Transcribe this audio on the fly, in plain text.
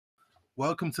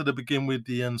Welcome to the Begin with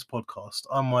the Ends podcast.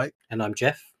 I'm Mike. And I'm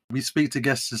Jeff. We speak to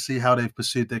guests to see how they've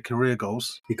pursued their career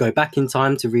goals. We go back in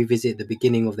time to revisit the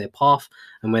beginning of their path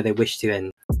and where they wish to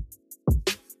end.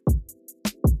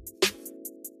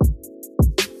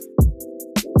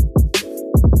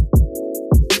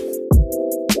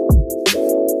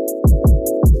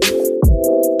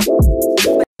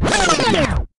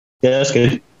 Yeah, that's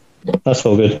good. That's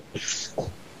all good.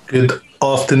 Good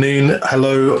afternoon.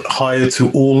 Hello. Hi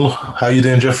to all. How you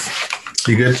doing, Jeff?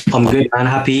 You good? I'm good, man.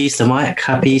 Happy Easter, Mike.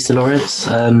 Happy Easter, Lawrence.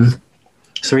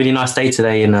 It's a really nice day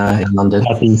today in London.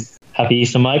 Happy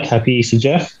Easter, Mike. Happy Easter,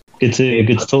 Jeff. Good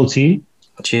to talk to you.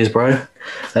 Cheers, bro.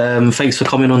 Thanks for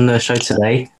coming on the show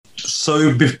today.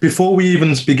 So before we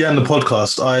even began the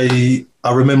podcast,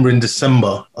 I remember in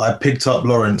December, I picked up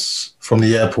Lawrence from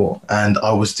the airport and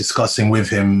I was discussing with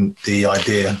him the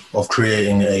idea of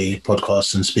creating a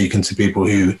podcast and speaking to people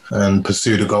who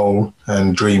pursue the goal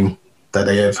and dream that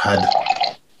they have had.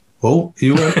 Oh,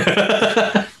 you're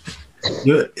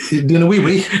doing a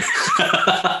wee-wee.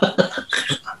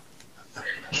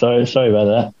 Sorry about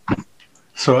that.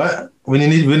 It's all right. When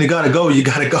you gotta go, you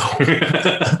gotta go.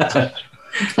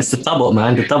 It's the double,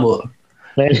 man. The double.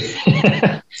 Let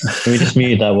me just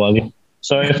mute that one.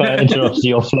 Sorry if I interrupted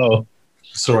your flow.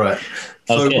 It's all right.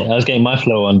 I was getting my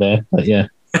flow on there, but yeah.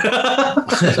 I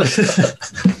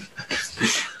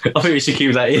think we should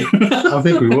keep that in. I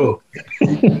think we will.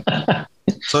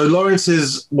 So Lawrence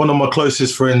is one of my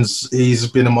closest friends. He's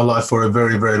been in my life for a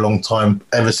very, very long time.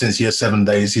 Ever since year 7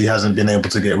 days, he hasn't been able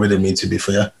to get rid of me, to be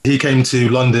fair. He came to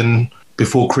London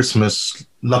before Christmas.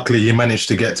 Luckily, he managed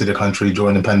to get to the country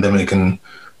during the pandemic and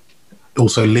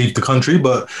also leave the country.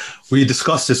 But we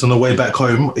discussed this on the way back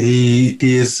home. He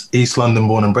is East London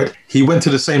born and bred. He went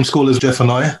to the same school as Jeff and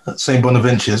I, at St.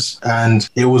 Bonaventures. And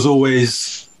it was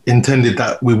always intended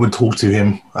that we would talk to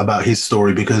him about his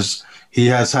story because he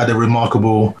has had a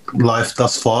remarkable life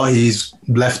thus far. He's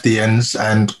left the ends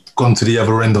and gone to the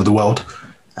other end of the world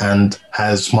and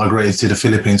has migrated to the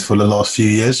Philippines for the last few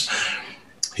years.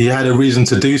 He had a reason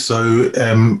to do so,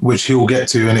 which he'll get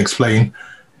to and explain.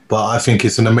 But I think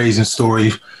it's an amazing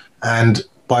story. And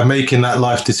by making that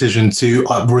life decision to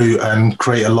uproot and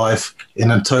create a life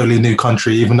in a totally new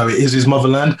country, even though it is his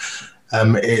motherland,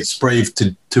 it's brave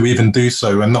to even do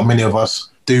so. And not many of us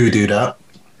do that.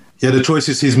 Yeah, the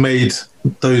choices he's made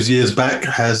those years back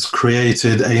has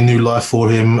created a new life for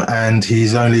him. And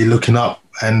he's only looking up,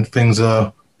 and things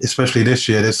are, especially this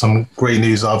year, there's some great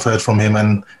news I've heard from him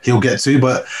and he'll get to.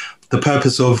 But the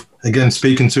purpose of, again,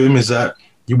 speaking to him is that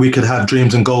we could have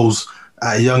dreams and goals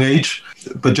at a young age.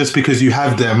 But just because you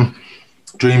have them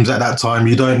dreams at that time,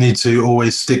 you don't need to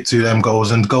always stick to them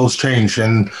goals. And goals change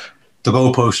and the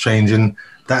goalposts change. And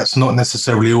that's not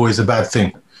necessarily always a bad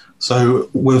thing. So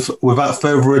without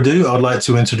further ado, I'd like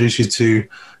to introduce you to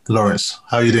Lawrence.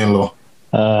 How are you doing, Law?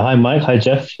 Hi, Mike. Hi,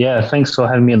 Jeff. Yeah, thanks for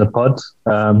having me on the pod.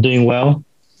 I'm doing well.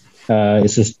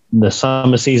 It's just the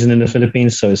summer season in the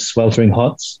Philippines, so it's sweltering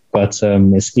hot, but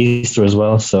it's Easter as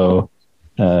well, so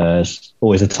it's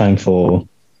always a time for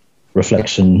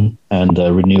reflection and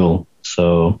renewal.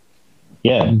 So,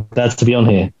 yeah, glad to be on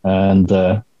here and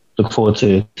look forward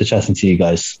to chatting to you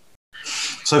guys.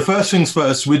 So first things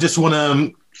first, we just want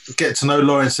to get to know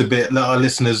Lawrence a bit, let our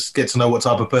listeners get to know what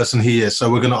type of person he is. So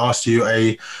we're going to ask you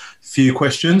a few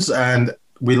questions, and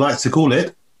we like to call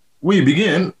it, we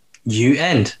begin, you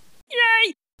end.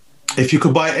 Yay! If you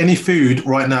could buy any food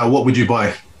right now, what would you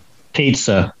buy?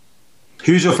 Pizza.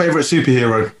 Who's your favourite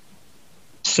superhero?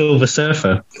 Silver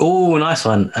Surfer. Oh, nice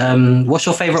one. What's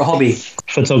your favourite hobby?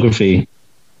 Photography.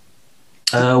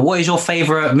 What is your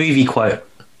favourite movie quote?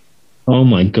 Oh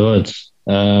my God.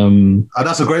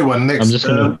 That's a great one. Next. I'm just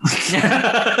gonna...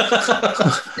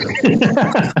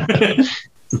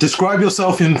 Describe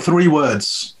yourself in 3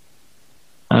 words.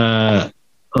 Oh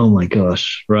my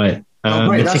gosh. Right.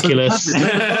 Meticulous.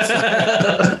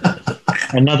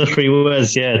 Another 3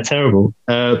 words. Yeah, terrible.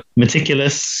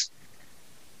 Meticulous.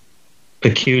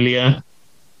 Peculiar.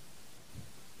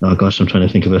 Oh gosh, I'm trying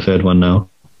to think of a third one now.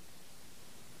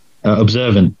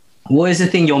 Observant. What is the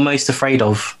thing you're most afraid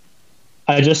of?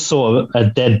 I just saw a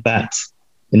dead bat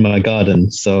in my garden,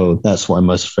 so that's what I'm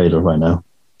most afraid of right now.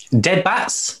 Dead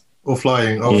bats? Or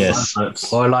flying? Oh, yes.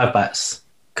 Or live bats?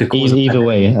 Could cause either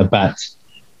way, a bat.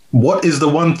 What is the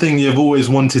one thing you've always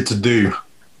wanted to do?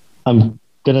 I'm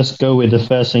going to go with the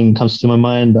first thing that comes to my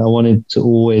mind. I wanted to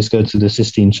always go to the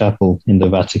Sistine Chapel in the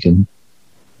Vatican.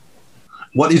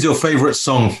 What is your favourite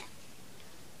song?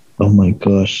 Oh my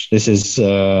gosh, this is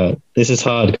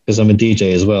hard because I'm a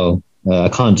DJ as well. I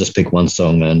can't just pick one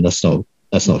song, man. That's not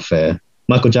fair.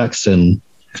 Michael Jackson.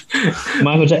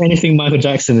 Anything Michael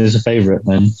Jackson is a favorite,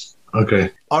 man.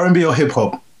 Okay. R&B or hip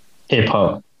hop? Hip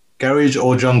hop. Garage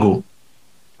or jungle?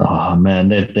 Oh man,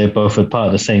 they're both a part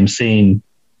of the same scene.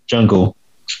 Jungle.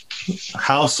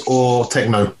 House or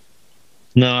techno?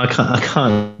 No, I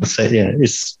can't say. Yeah,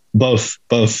 it's both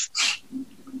to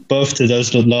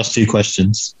those last two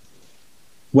questions.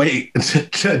 Wait,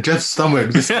 Jeff's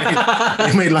stomach just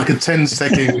it made like a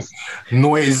 10-second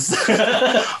noise.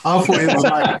 I thought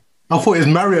it was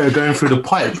Mario going through the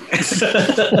pipe.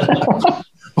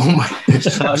 Oh my!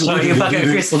 I'm sorry, you're back at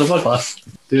Chris on the podcast.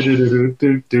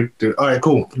 All right,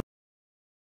 cool.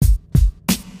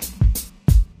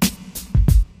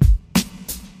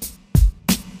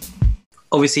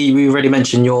 Obviously, we already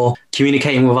mentioned you're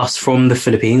communicating with us from the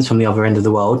Philippines, from the other end of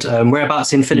the world.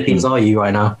 Whereabouts in Philippines are you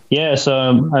right now? Yeah, so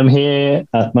I'm here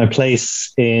at my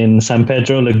place in San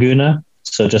Pedro, Laguna.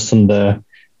 So just on the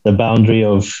boundary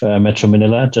of Metro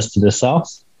Manila, just to the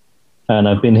south. And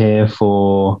I've been here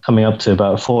for coming up to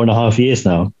about 4.5 years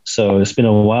now. So it's been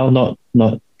a while,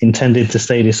 not intended to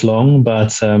stay this long,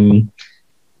 but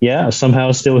yeah,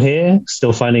 somehow still here,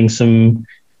 still finding some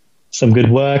good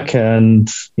work and,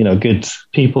 you know, good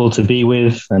people to be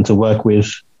with and to work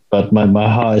with. But my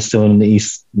heart is still in the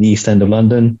east end of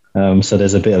London. So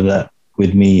there's a bit of that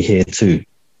with me here too.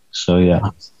 So yeah.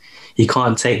 You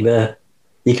can't take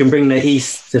you can bring the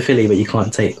east to Philly, but you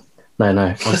can't take. No.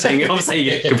 I'm saying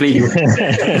it completely wrong.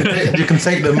 You can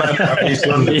take the man out of East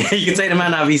London. Yeah, you can take the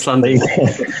man out of East London,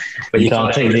 but you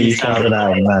can't take the East London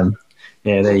out, man.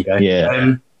 Yeah, there you go.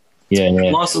 Yeah.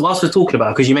 Yeah. Whilst we're talking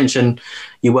about, because you mentioned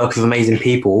you work with amazing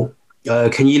people,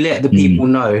 can you let the people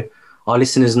know, our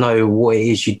listeners know, what it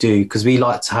is you do? Because we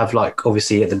like to have, like,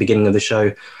 obviously at the beginning of the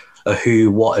show, a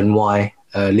who, what, and why,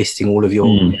 listing all of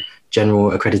your general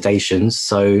accreditations.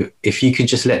 So if you could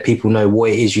just let people know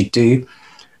what it is you do,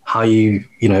 how you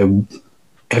know,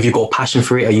 have you got a passion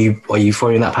for it? Are you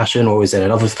following that passion, or is there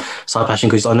another side passion?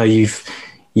 Because I know you've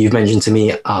mentioned to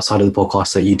me outside of the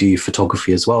podcast that you do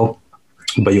photography as well,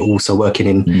 but you're also working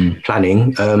in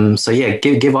planning. So yeah,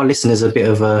 give our listeners a bit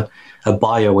of a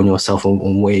bio on yourself,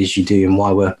 on what it is you do and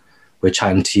why we're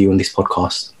chatting to you on this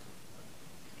podcast.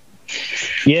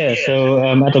 Yeah, so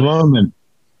at the moment,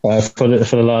 for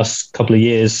the last couple of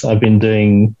years, I've been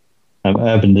doing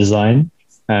urban design,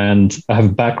 and I have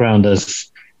a background as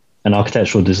an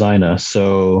architectural designer.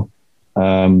 So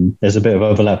there's a bit of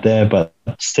overlap there, but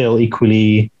still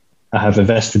equally, I have a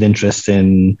vested interest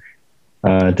in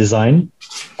design,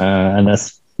 and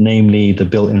that's namely the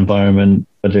built environment,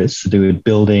 whether it's to do with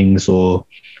buildings or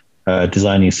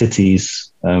designing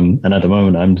cities. And at the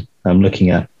moment, I'm looking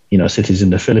at, you know, cities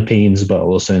in the Philippines, but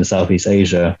also in Southeast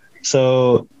Asia.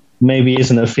 So maybe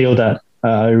isn't a field that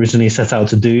I originally set out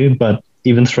to do, but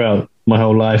even throughout my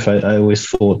whole life, I always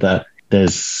thought that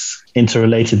there's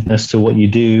interrelatedness to what you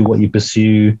do, what you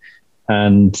pursue,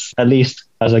 and at least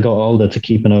as I got older, to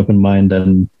keep an open mind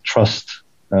and trust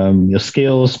your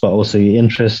skills, but also your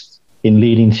interest in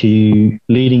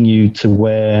leading you to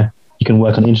where you can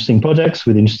work on interesting projects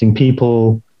with interesting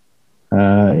people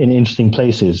in interesting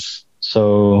places.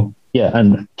 So yeah,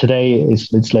 and today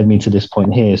it's led me to this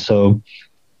point here. So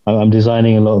I'm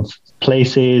designing a lot of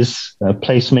places,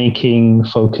 placemaking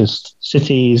focused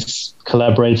cities,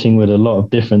 collaborating with a lot of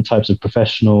different types of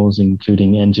professionals,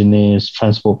 including engineers,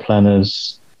 transport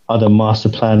planners, other master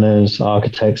planners,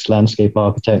 architects, landscape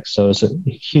architects. So it's a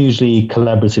hugely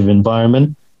collaborative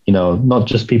environment, you know, not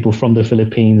just people from the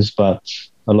Philippines, but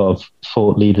a lot of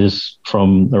thought leaders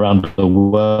from around the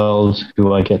world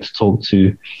who I get to talk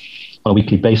to on a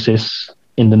weekly basis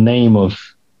in the name of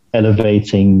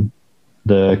elevating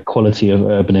the quality of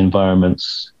urban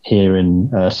environments here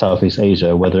in Southeast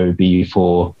Asia, whether it be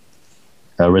for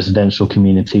residential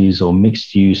communities or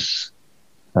mixed use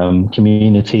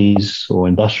communities or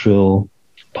industrial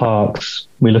parks.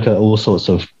 We look at all sorts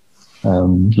of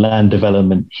land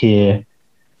development here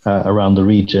around the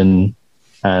region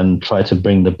and try to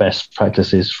bring the best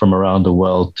practices from around the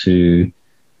world to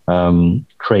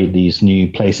create these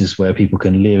new places where people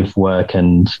can live, work,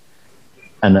 and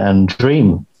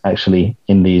dream, actually,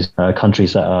 in these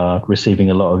countries that are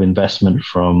receiving a lot of investment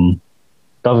from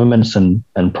governments and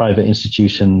private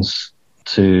institutions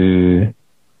to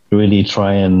really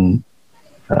try and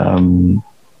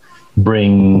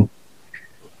bring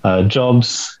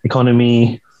jobs,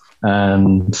 economy,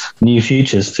 and new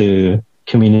futures to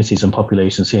communities and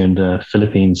populations here in the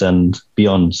Philippines and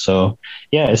beyond. So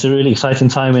yeah, it's a really exciting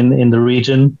time in the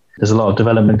region. There's a lot of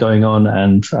development going on,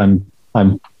 and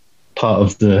I'm part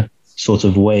of the sort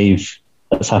of wave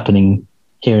that's happening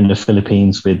here in the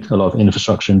Philippines with a lot of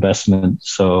infrastructure investment.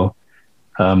 So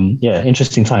yeah,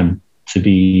 interesting time to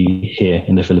be here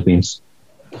in the Philippines.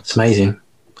 It's amazing.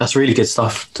 That's really good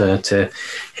stuff to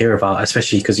hear about,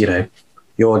 especially because, you know,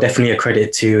 you're definitely a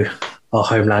credit to our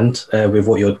homeland with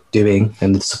what you're doing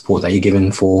and the support that you're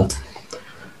giving for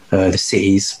the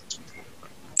cities,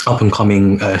 up and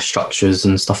coming structures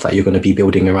and stuff that you're going to be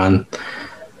building around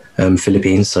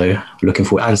Philippines. So looking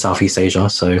forward, and Southeast Asia.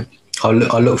 So I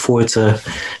look forward to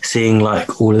seeing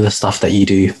like all of the stuff that you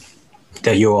do,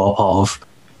 that you're a part of.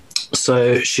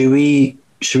 So should we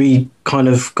kind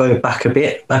of go back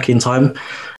in time?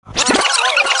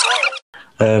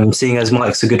 Seeing as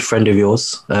Mike's a good friend of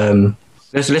yours,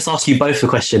 let's ask you both a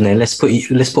question then. Let's put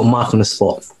Mike on the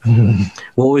spot.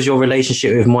 What was your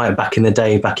relationship with Mike back in the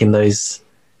day, back in those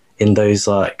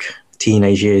like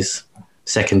teenage years,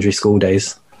 secondary school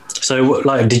days? So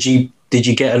like, did you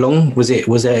get along? Was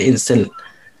there an instant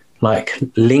like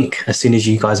link as soon as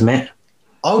you guys met?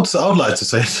 I would like to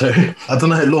say so. I don't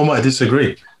know, Law might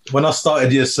disagree. When I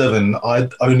started year 7, I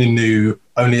only knew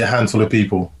a handful of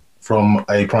people from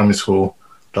a primary school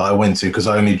that I went to, because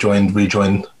I only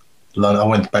rejoined London. I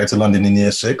went back to London in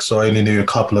year 6, so I only knew a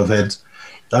couple of heads.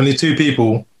 Only 2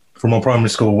 people from my primary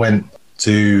school went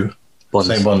to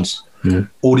St. Bonds. Mm.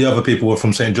 All the other people were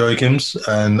from St. Joachim's,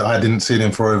 and I didn't see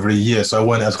them for over a year, so I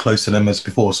weren't as close to them as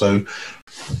before. So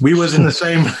we was in the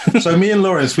same. So me and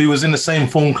Lawrence, we was in the same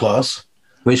form class.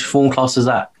 Which form class is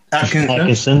that?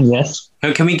 Atkinson, yes.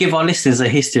 Can we give our listeners a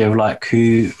history of like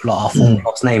who, like our form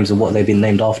class names and what they've been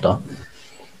named after?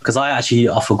 Because I've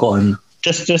forgotten.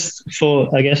 Just for,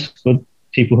 I guess, for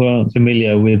people who aren't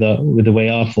familiar with the way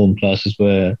our form classes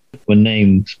were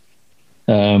named,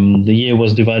 the year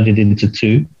was divided into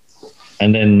 2,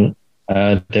 and then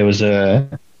there was a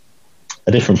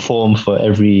different form for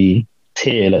every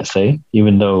tier, let's say,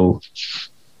 even though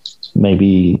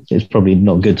maybe it's probably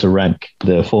not good to rank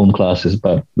the form classes,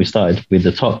 but we started with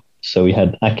the top. So we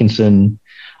had Atkinson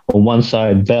on one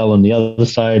side, Bell on the other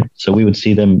side. So we would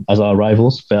see them as our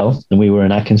rivals, Bell, and we were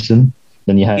in Atkinson.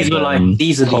 Then you had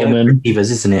these are Coleman. The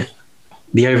overachievers, isn't it?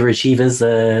 The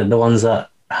overachievers, the ones that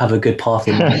have a good path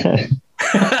in life.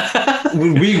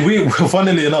 we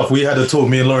funnily enough, we had a talk,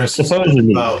 me and Lawrence,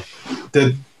 supposedly, about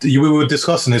we were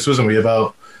discussing this, wasn't we,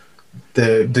 about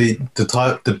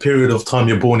the period of time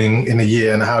you're born in a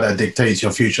year and how that dictates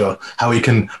your future, how it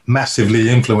can massively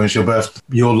influence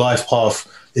your life path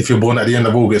if you're born at the end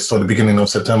of August or the beginning of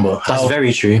September. That's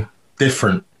very true.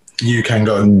 Different you can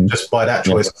go just by that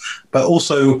choice. Yeah. But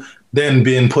also then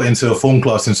being put into a form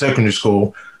class in secondary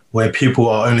school where people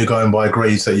are only going by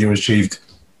grades that you achieved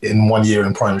in 1 year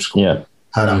in primary school. Yeah.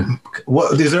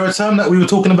 What is there a term that we were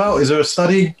talking about? Is there a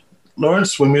study,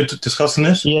 Lawrence, when we were discussing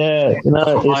this? Yeah,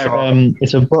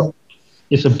 it's a book.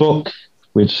 It's a book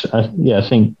which I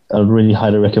think I really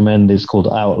highly recommend. It's called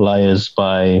Outliers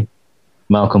by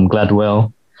Malcolm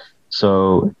Gladwell.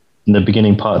 So in the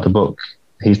beginning part of the book,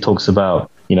 he talks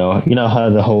about you know how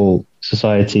the whole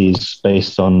society is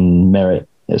based on merit,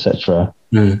 etc.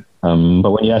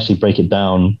 But when you actually break it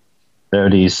down, there are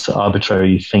these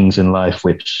arbitrary things in life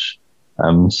which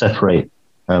separate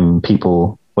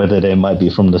people, whether they might be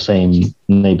from the same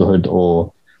neighborhood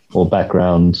or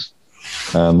background,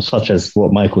 such as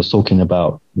what Mike was talking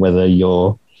about, whether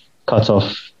you're cut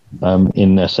off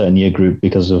in a certain year group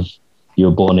because of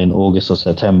you're born in August or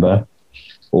September,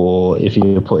 or if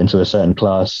you're put into a certain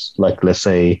class, like let's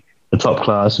say the top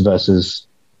class versus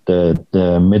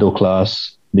the middle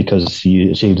class because you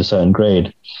achieved a certain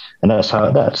grade. And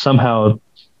that somehow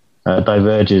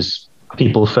diverges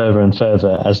people further and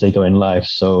further as they go in life.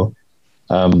 So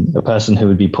a person who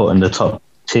would be put in the top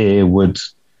tier would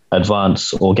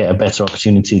advance or get a better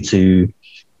opportunity to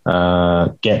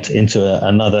get into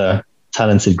another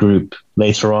talented group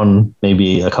later on,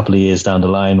 maybe a couple of years down the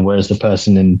line, whereas the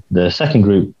person in the second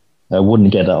group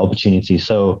wouldn't get that opportunity.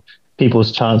 So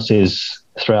people's chances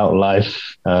throughout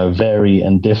life vary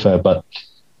and differ, but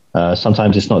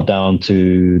sometimes it's not down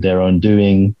to their own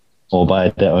doing or by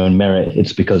their own merit.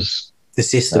 It's because the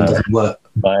system doesn't work.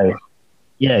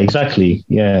 Yeah, exactly.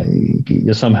 Yeah,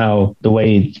 you're somehow the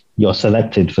way you're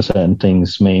selected for certain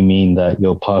things may mean that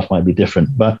your path might be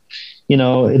different. But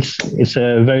it's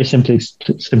a very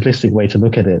simplistic way to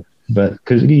look at it. But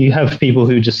because you have people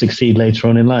who just succeed later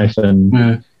on in life,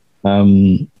 and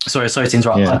sorry to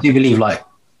interrupt. Yeah. I do believe like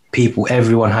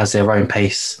everyone has their own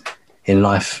pace in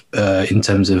life in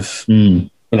terms of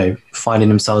finding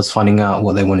themselves, finding out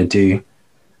what they want to do,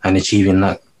 and achieving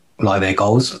that like their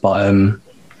goals. But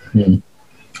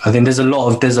I think there's a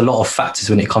lot of factors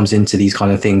when it comes into these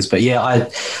kind of things. But yeah,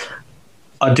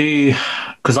 I do,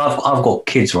 because I've got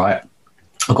kids, right?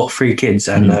 I've got 3 kids,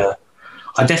 and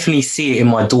I definitely see it in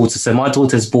my daughter. So my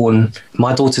daughter's born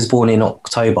in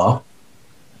October,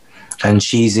 and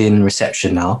she's in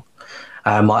reception now.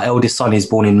 My eldest son is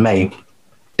born in May.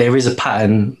 There is a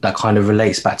pattern that kind of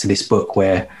relates back to this book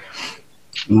where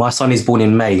my son is born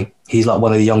in May. He's like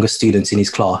one of the youngest students in his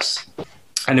class.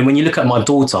 And then when you look at my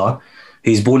daughter,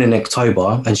 who's born in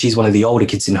October, and she's one of the older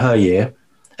kids in her year,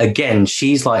 again,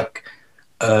 she's like,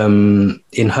 in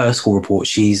her school report,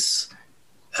 she's,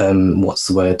 what's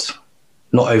the word?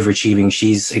 Not overachieving,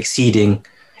 she's exceeding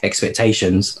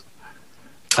expectations.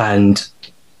 And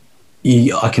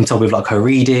I can tell with like her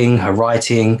reading, her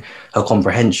writing, her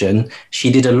comprehension,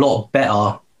 she did a lot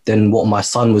better than what my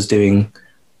son was doing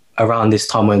around this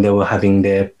time when they were having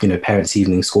their, parents'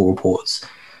 evening school reports.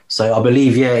 So I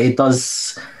believe, yeah, it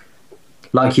does,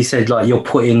 like you said, like you're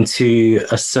put into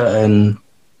a certain,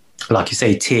 like you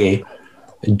say, tier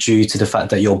due to the fact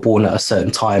that you're born at a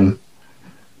certain time.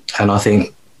 And I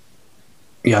think,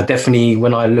 yeah, definitely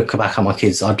when I look back at my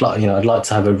kids, I'd like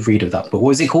to have a read of that book. What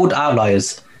was it called?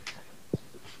 Outliers?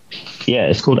 Yeah,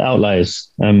 it's called Outliers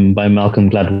by Malcolm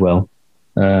Gladwell.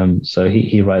 So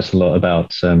he writes a lot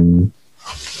about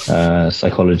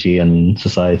psychology and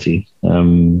society.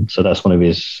 So that's one of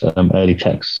his early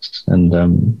texts.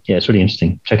 And yeah, it's really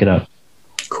interesting. Check it out.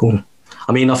 Cool.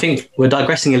 I mean, I think we're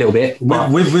digressing a little bit.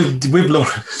 With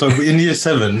Lawrence, so in year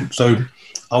 7, so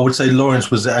I would say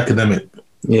Lawrence was the academic.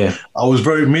 Yeah.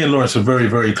 Me and Lawrence were very,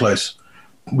 very close.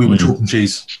 We were chalk and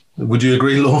cheese. Would you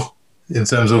agree, Law, in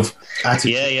terms of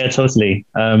attitude? Yeah, totally.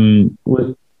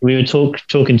 We were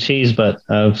chalk and cheese, but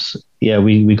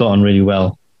we got on really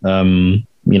well.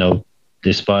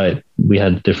 Despite we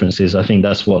had differences, I think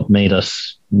that's what made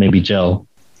us maybe gel.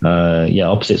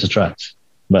 Opposites attract,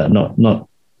 but not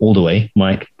all the way,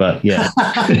 Mike, but yeah.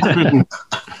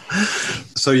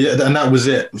 So yeah, and that was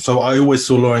it. So I always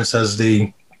saw Lawrence as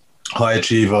the high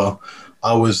achiever.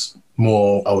 I was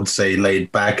more, I would say,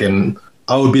 laid back, and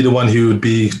I would be the one who would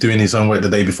be doing his own work the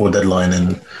day before deadline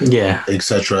and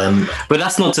etc. But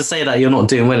that's not to say that you're not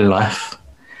doing well in life.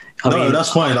 I mean,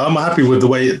 that's fine. I'm happy with the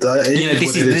way.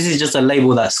 This is just a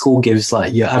label that school gives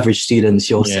like your average students,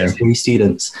 your secondary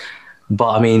students. But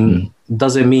I mean,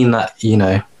 doesn't mean that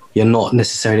you're not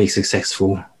necessarily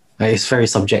successful. It's very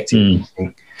subjective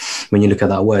when you look at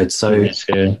that word. So,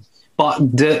 but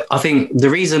I think the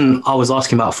reason I was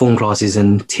asking about form classes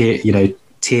and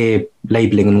tier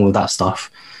labeling and all of that stuff,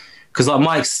 because like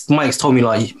Mike's told me,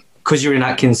 like, because you're in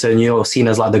Atkinson, you're seen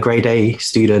as like the grade A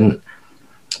student,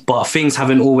 but things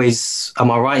haven't always. Am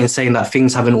I right in saying that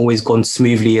things haven't always gone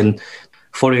smoothly and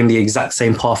following the exact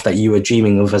same path that you were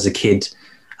dreaming of as a kid?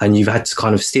 And you've had to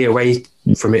kind of steer away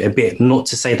from it a bit. Not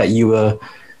to say that you were,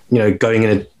 going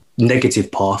in a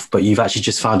negative path, but you've actually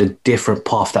just found a different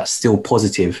path that's still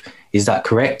positive. Is that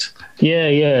correct?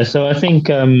 Yeah. So I think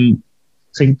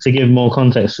to give more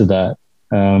context to that,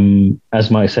 as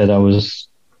Mike said, I was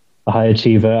a high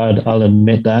achiever. I'll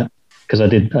admit that, because I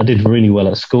did really well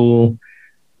at school.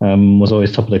 Was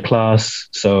always top of the class.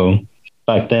 So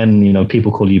back then,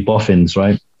 people call you boffins,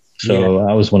 right? So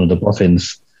I was one of the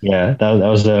boffins. Yeah, that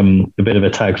was a bit of a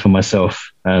tag for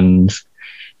myself. And,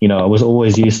 I was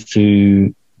always used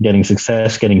to getting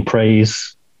success, getting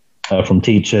praise from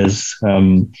teachers.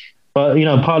 But,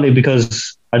 partly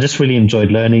because I just really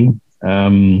enjoyed learning.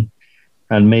 And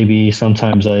maybe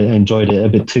sometimes I enjoyed it a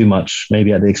bit too much,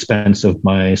 maybe at the expense of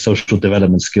my social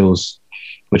development skills,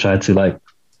 which I had to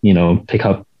pick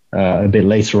up a bit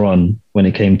later on when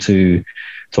it came to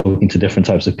talking to different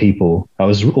types of people. I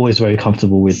was always very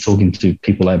comfortable with talking to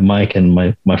people like Mike and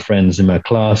my friends in my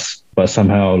class, but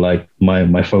somehow like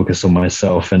my focus on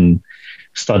myself and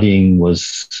studying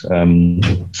was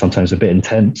sometimes a bit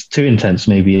too intense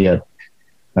maybe,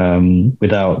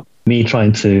 without me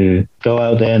trying to go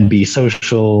out there and be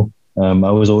social.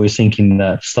 I was always thinking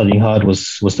that studying hard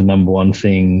was the number one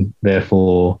thing,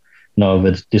 therefore no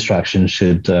other distraction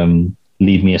should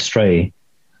lead me astray.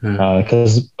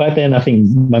 Because back then, I think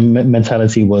my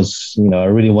mentality was, I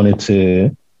really wanted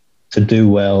to do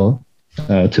well,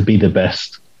 to be the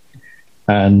best.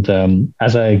 And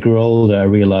as I grew older, I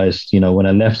realized, when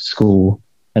I left school,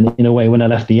 and in a way, when I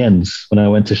left the ends, when I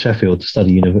went to Sheffield to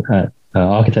study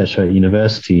architecture at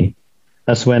university,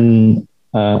 that's when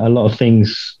a lot of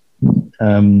things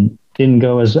didn't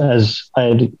go as I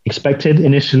had expected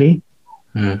initially.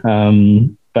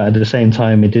 But at the same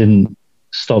time, it didn't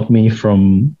stop me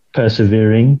from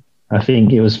persevering. I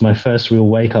think it was my first real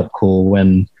wake-up call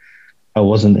when I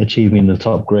wasn't achieving the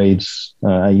top grades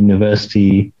at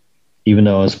university, even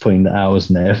though I was putting the hours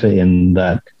and the effort in,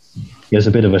 that it was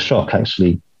a bit of a shock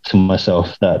actually to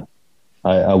myself that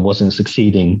I wasn't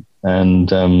succeeding.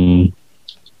 And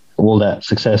all that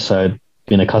success I'd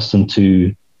been accustomed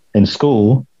to in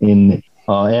school in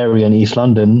our area in East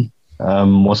London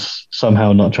was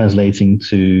somehow not translating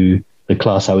to the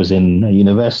class I was in at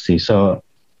university. So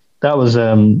that was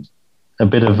a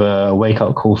bit of a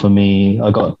wake-up call for me.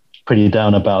 I got pretty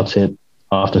down about it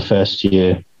after first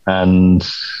year, and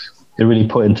it really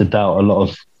put into doubt a lot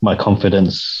of my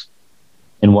confidence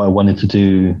in what I wanted to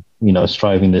do,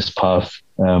 striving this path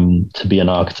to be an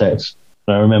architect.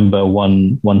 I remember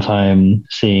one time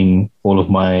seeing all of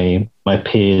my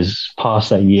peers pass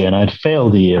that year, and I'd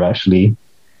failed the year actually.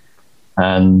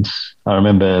 And I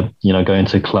remember, going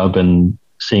to a club and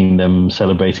seeing them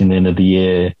celebrating the end of the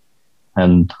year,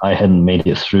 and I hadn't made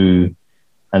it through.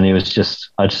 And it was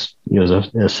it was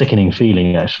a sickening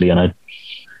feeling actually. And I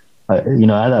at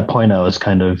that point I was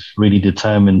kind of really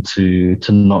determined to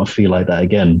not feel like that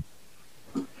again.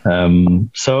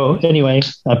 So anyway,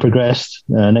 I progressed.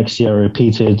 Next year I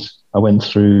repeated, I went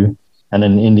through, and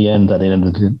then in the end, at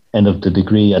the end of the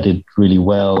degree, I did really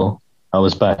well. I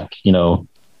was back,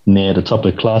 near the top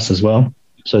of the class as well.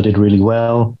 So I did really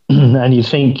well. And you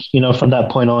think, from that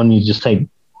point on, you just take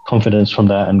confidence from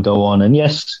that and go on. And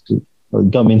yes,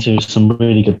 it got me into some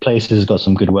really good places, got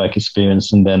some good work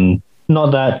experience. And then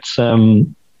not that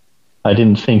I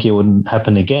didn't think it wouldn't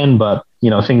happen again, but,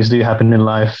 things do happen in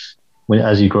life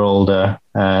as you grow older.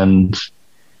 And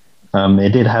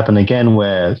it did happen again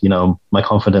where, my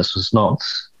confidence was knocked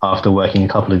after working a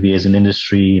couple of years in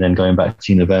industry, then going back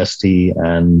to university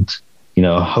and,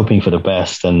 hoping for the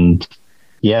best. And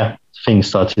yeah, things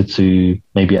started to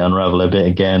maybe unravel a bit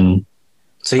again.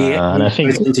 So and I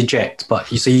think to interject,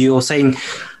 but you're saying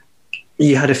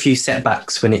you had a few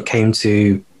setbacks when it came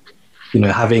to,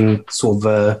 having sort of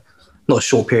a, not a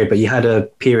short period, but you had a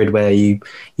period where you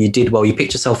did well. You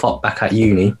picked yourself up back at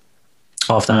uni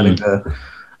after having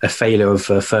a failure of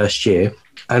first year,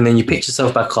 and then you picked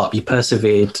yourself back up. You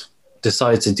persevered,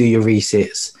 decided to do your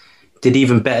resits, did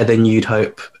even better than you'd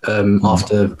hope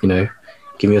after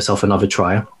giving yourself another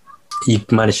try. You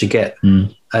managed to get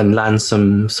and land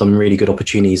some really good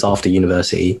opportunities after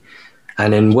university.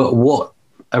 And then what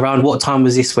around what time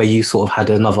was this where you sort of had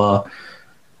another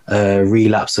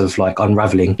relapse of like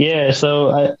unraveling? Yeah,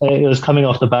 so it was coming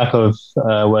off the back of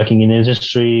working in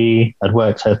industry. I'd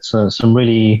worked at some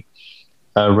really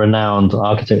renowned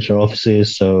architecture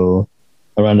offices. So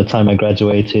around the time I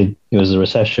graduated, it was a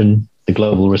recession, the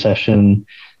global recession.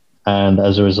 And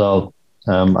as a result,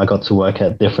 I got to work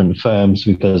at different firms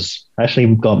because I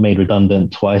actually got made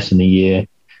redundant twice in a year.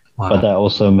 Wow. But that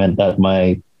also meant that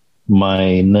my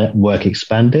network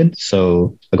expanded.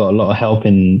 So I got a lot of help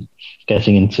in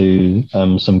getting into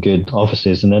some good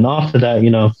offices. And then after that,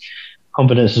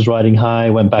 confidence was riding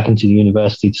high, went back into the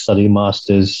university to study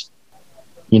masters.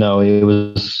 It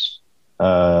was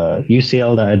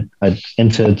UCL that I'd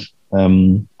entered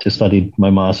to study my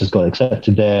master's, got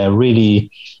accepted there. Really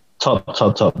top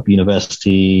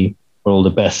university where all the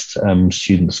best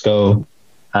students go.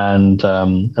 And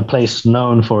a place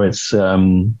known for its,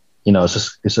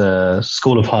 it's a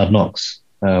school of hard knocks.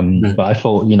 But I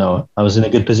thought, I was in a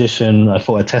good position. I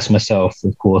thought I'd test myself,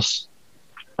 of course,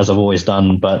 as I've always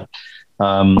done. But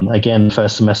again,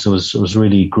 first semester was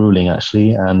really grueling,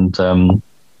 actually. And,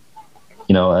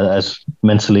 as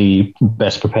mentally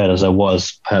best prepared as I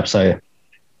was, perhaps I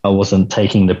wasn't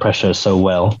taking the pressure so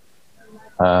well.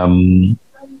 And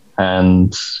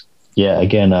yeah,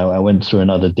 again, I went through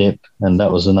another dip, and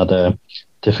that was another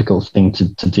difficult thing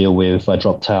to deal with. I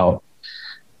dropped out,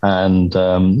 and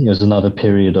it was another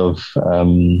period of,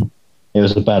 it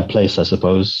was a bad place, I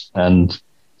suppose. And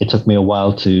it took me a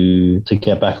while to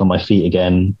get back on my feet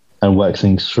again and work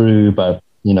things through. But,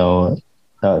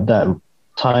 that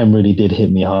time really did hit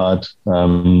me hard.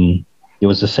 It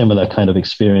was a similar kind of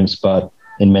experience, but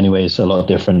in many ways a lot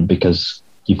different because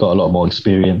you've got a lot more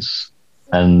experience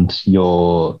and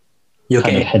you're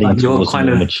kind of heading towards more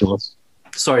mature.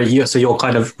 Sorry, so you're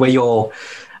kind of, where you're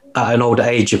at an older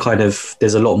age, you're kind of,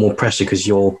 there's a lot more pressure because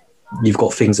you've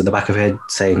got things at the back of your head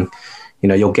saying,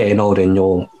 you're getting older and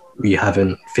you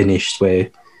haven't finished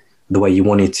the way you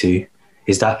wanted to.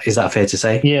 Is that fair to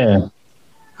say? Yeah.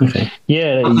 Okay.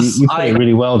 Yeah, you put it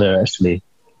really well there, actually.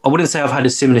 I wouldn't say I've had a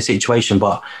similar situation,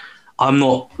 but I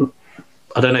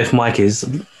don't know if Mike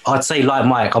is. I'd say like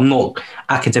Mike, I'm not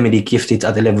academically gifted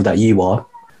at the level that you are.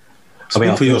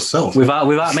 Speak for yourself.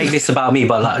 Without making this about me,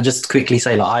 but like, just quickly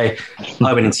say, like,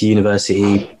 I went into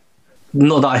university.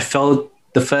 Not that I failed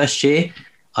the first year.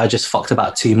 I just fucked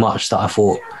about too much that I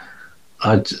thought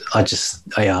I just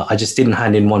didn't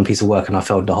hand in one piece of work and I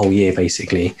failed the whole year.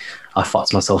 Basically, I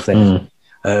fucked myself there.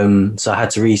 So I had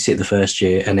to resit the first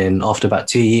year, and then after about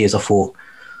 2 years, I thought,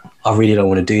 I really don't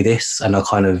want to do this, and I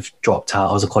kind of dropped out.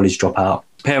 I was a college dropout.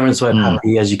 Parents weren't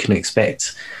happy, as you can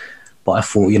expect, but I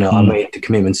thought, I made the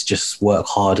commitment to just work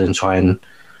hard and try and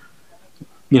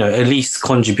at least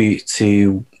contribute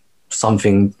to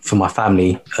something for my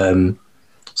family.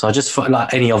 So I just felt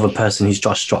like any other person who's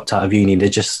just dropped out of uni,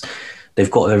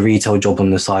 they've got a retail job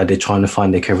on the side. They're trying to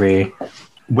find their career.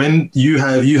 When you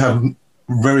have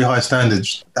very high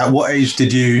standards, at what age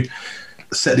did you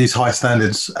set these high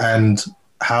standards, and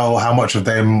how much of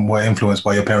them were influenced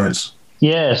by your parents?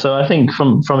 Yeah, so I think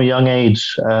from a young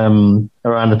age, around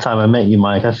the time I met you,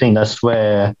 Mike, I think that's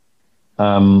where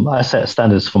I set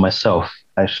standards for myself,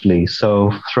 actually.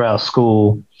 So throughout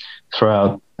school,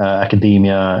 throughout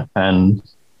academia, and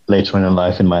later on in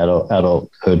life, in my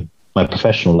adulthood, my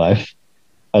professional life,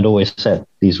 I'd always set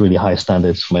these really high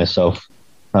standards for myself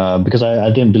because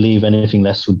I didn't believe anything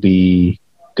less would be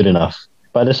good enough.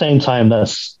 But at the same time,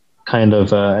 that's kind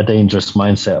of a dangerous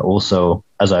mindset also,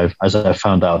 as I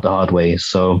found out the hard way.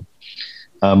 So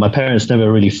my parents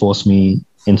never really forced me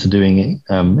into doing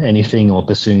anything or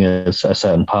pursuing a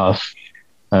certain path.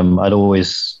 I'd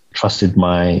always trusted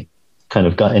my kind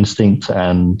of gut instinct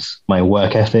and my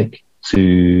work ethic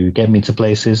to get me to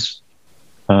places.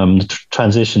 The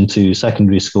transition to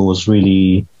secondary school was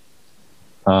really,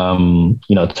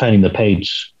 turning the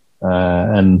page,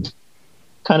 and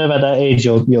kind of at that age,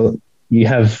 you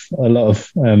have a lot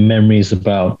of memories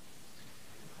about,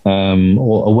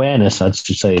 or awareness, I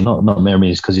should say, not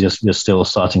memories, because you're still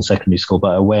starting secondary school,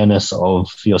 but awareness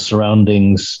of your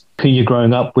surroundings, who you're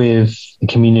growing up with, the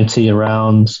community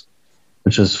around,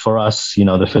 which is for us,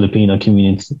 the Filipino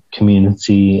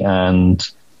community and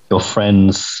your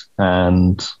friends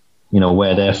and,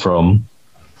 where they're from.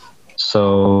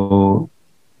 So,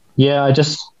 yeah, I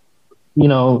just,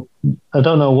 I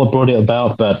don't know what brought it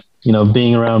about, but,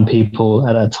 being around people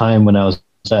at that time when I was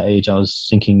that age, I was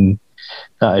thinking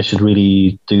that I should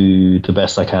really do the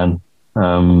best I can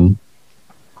and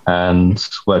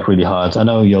work really hard. I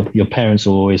know your parents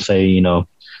will always say,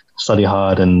 study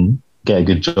hard and get a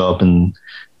good job and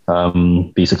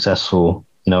be successful,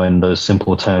 in those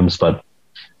simple terms, but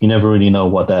you never really know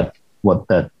what that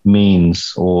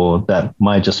means, or that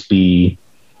might just be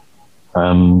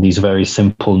these very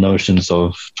simple notions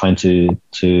of trying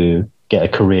to get a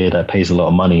career that pays a lot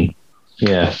of money.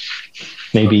 Yeah.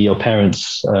 Maybe your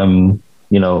parents,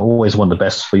 always want the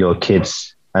best for your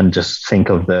kids and just think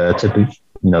of the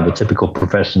typical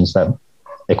professions that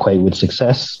equate with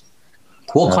success.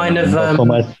 What kind of,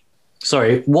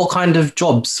 what kind of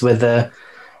jobs were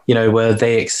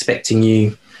they expecting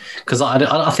you? Because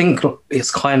I think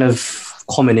it's kind of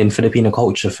common in Filipino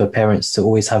culture for parents to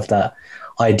always have that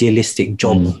idealistic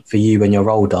job for you when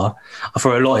you're older.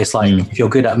 For a lot, it's like if you're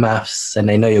good at maths and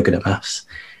they know you're good at maths,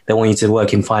 they want you to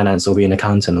work in finance or be an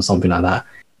accountant or something like that.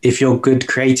 If you're good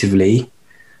creatively,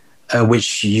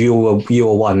 which you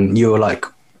were one, you were like,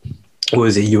 what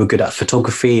was it? You were good at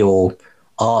photography or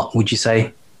art, would you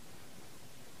say?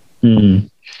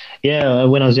 Yeah,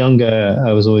 when I was younger,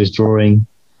 I was always drawing.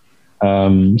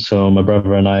 So my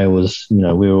brother and I we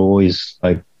were always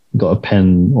like got a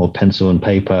pen or pencil and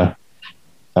paper,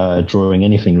 drawing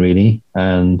anything really.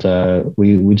 And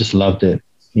we just loved it.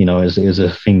 It was a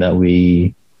thing that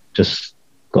we just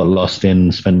got lost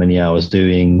in, spent many hours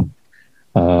doing.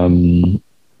 And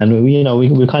we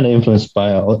were kind of influenced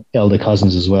by our elder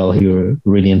cousins as well, who were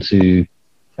really into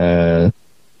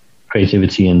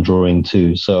creativity and drawing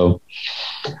too. So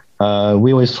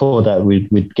we always thought that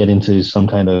we'd get into some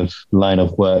kind of line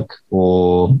of work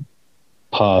or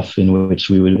path in which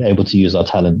we were able to use our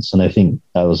talents. And I think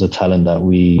that was a talent that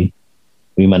we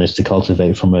managed to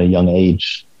cultivate from a young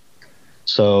age.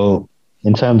 So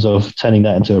in terms of turning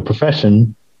that into a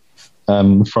profession,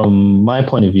 from my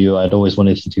point of view, I'd always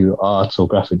wanted to do art or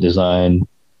graphic design.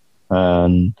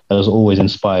 And I was always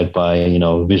inspired by,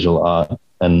 visual art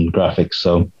and graphics.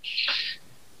 So,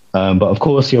 but of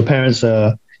course, your parents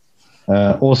are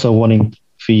also wanting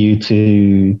for you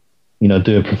to,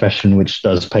 do a profession which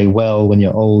does pay well when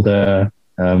you're older.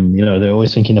 They're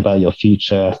always thinking about your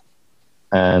future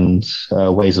and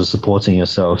ways of supporting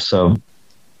yourself. So,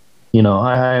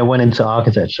 I went into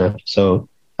architecture. So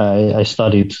I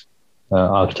studied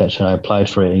architecture. I applied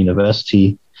for it at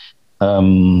university.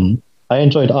 I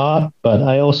enjoyed art, but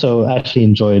I also actually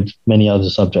enjoyed many other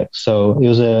subjects. So it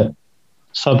was a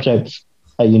subject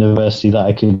at university that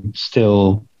I could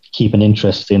still keep an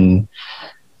interest in,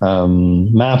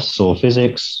 maths or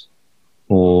physics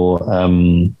or,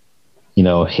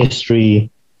 history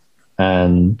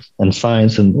and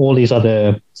science and all these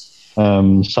other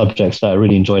subjects that I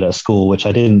really enjoyed at school, which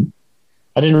I didn't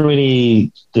really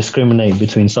discriminate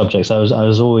between subjects. I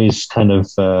was always kind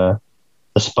of a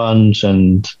sponge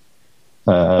and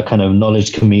a kind of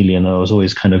knowledge chameleon. I was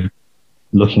always kind of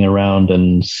looking around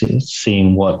and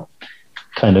seeing what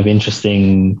kind of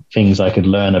interesting things I could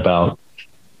learn about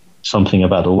something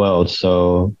about the world.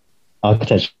 So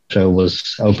architecture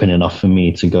was open enough for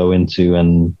me to go into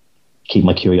and keep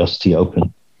my curiosity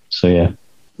open. So yeah.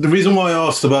 The reason why I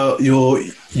asked about your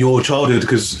childhood,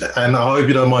 and I hope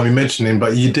you don't mind me mentioning,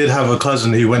 but you did have a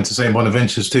cousin who went to St.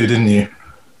 Bonaventure's too, didn't you?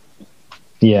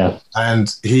 Yeah.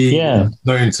 And he was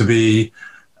known to be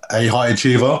a high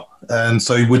achiever. And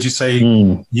so would you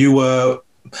say you were,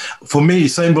 for me,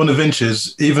 St.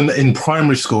 Bonaventure's, even in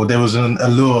primary school, there was an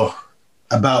allure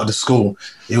about the school.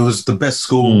 It was the best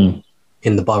school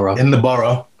in the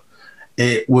borough.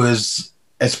 It was,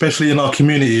 especially in our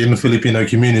community, in the Filipino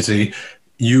community,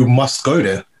 you must go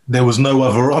there. There was no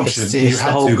other option. You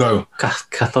had to go.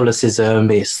 Catholicism,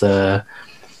 it's the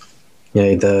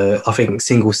I think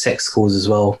single sex schools as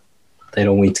well. They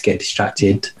don't want you to get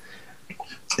distracted.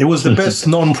 It was the best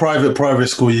private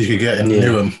school you could get in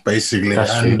Newham, basically.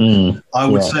 And I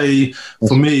would say,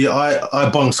 for me, I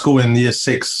bunked school in year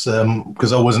 6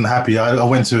 because I wasn't happy. I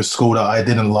went to a school that I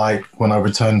didn't like when I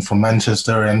returned from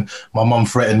Manchester, and my mum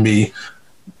threatened me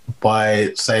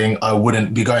by saying I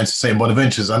wouldn't be going to St.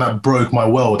 Bonaventure's, and that broke my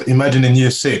world. Imagine in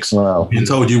year 6 being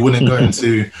told you wouldn't go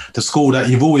into the school that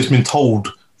you've always been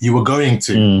told you were going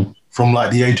to from like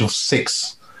the age of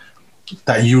 6,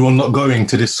 that you are not going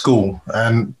to this school.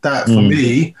 And that, for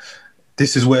me,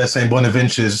 this is where St.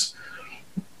 Bonaventure's,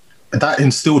 that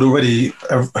instilled already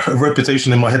a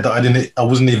reputation in my head that I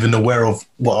wasn't even aware of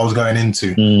what I was going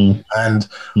into. And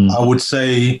I would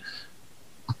say,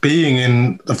 being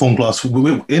in the form class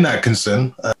in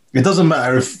Atkinson, it doesn't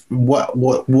matter if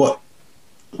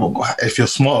if you're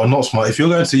smart or not smart. If you're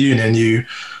going to uni and you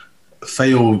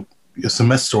fail a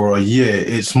semester or a year,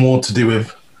 it's more to do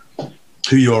with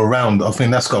who you're around. I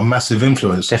think that's got a massive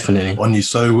influence definitely on you.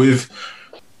 So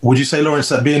would you say, Lawrence,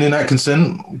 that being in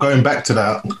Atkinson, going back to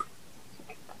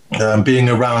that, being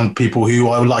around people who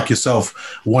are like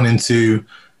yourself, wanting to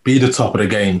be the top of the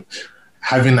game,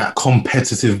 having that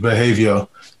competitive behavior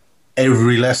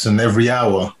every lesson, every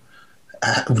hour,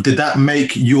 did that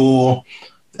make your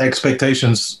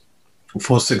expectations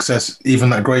for success even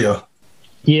that greater?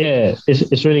 Yeah,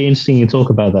 it's really interesting you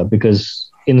talk about that, because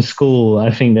in school,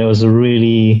 I think there was a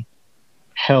really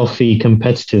healthy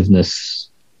competitiveness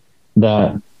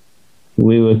that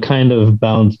we were kind of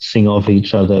bouncing off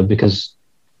each other, because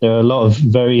there are a lot of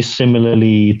very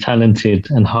similarly talented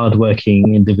and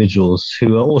hardworking individuals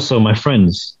who are also my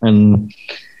friends. And,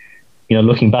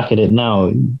 looking back at it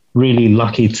now, really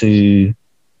lucky to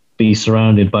be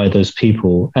surrounded by those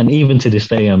people. And even to this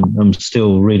day, I'm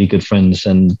still really good friends.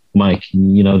 And Mike,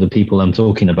 the people I'm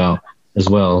talking about as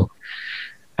well.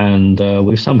 And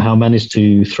we've somehow managed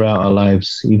to, throughout our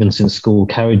lives, even since school,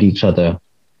 carried each other.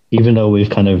 Even though we've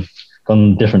kind of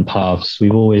gone different paths,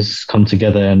 we've always come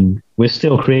together, and we're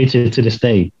still creative to this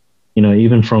day.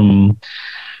 Even from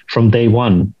day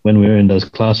one, when we were in those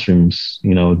classrooms,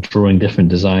 drawing different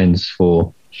designs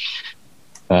for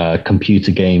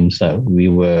computer games that we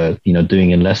were,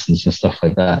 doing in lessons and stuff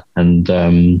like that. And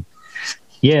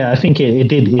I think it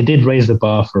did raise the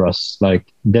bar for us.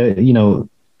 Like,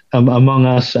 among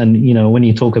us, and when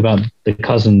you talk about the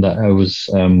cousin that I was,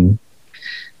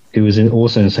 who was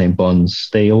also in St. Bon's,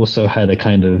 they also had a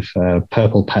kind of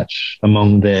purple patch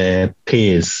among their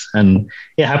peers, and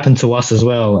it happened to us as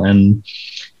well. And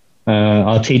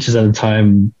our teachers at the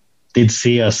time did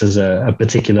see us as a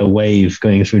particular wave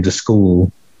going through the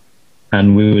school,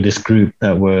 and we were this group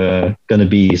that were going to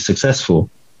be successful.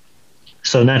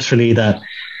 So naturally that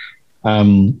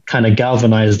kind of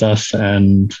galvanized us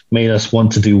and made us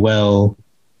want to do well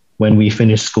when we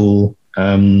finished school,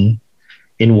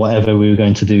 in whatever we were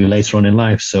going to do later on in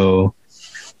life. So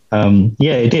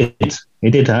it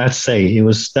did. I have to say, it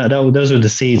was those were the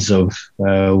seeds of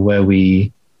where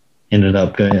we ended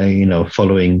up going,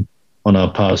 following on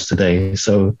our paths today.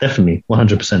 So definitely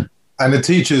 100%. And the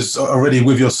teachers already,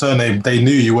 with your surname, they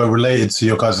knew you were related to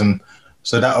your cousin.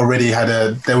 So that already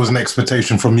there was an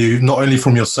expectation from you, not only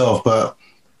from yourself, but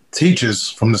teachers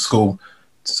from the school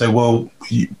to say, well,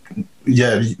 he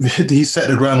set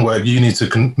the groundwork. You need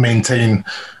to maintain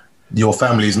your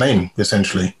family's name,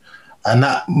 essentially. And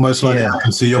that most likely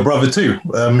happened to your brother too.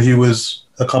 He was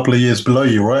a couple of years below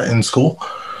you, right, in school?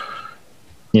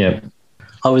 Yeah.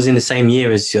 I was in the same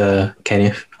year as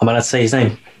Kenneth. I'm allowed to say his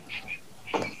name?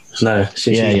 No.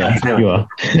 You are.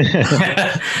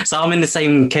 So I'm in the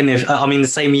same I'm in the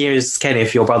same year as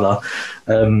Kenneth, your brother.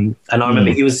 And I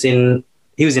remember he was in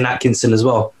Atkinson as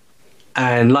well.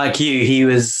 And like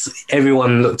you,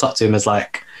 everyone looked up to him as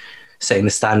like setting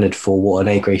the standard for what an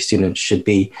A grade student should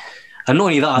be. And not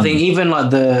only that, I think even like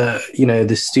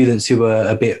the students who were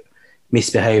a bit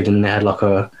misbehaved and they had like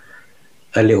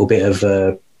a little bit of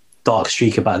a dark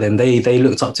streak about them. They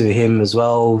looked up to him as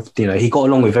well. You know, he got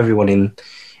along with everyone in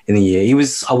the year. He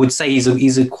was, I would say,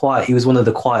 he was one of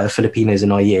the quieter Filipinos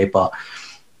in our year, but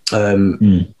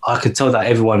I could tell that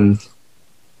everyone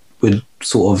would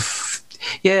sort of,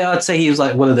 I'd say he was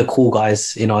like one of the cool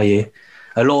guys in our year.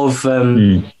 A lot of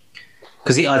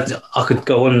because I could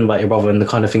go on about your brother and the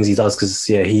kind of things he does, because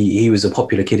he was a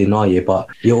popular kid in our year, but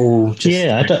you're all just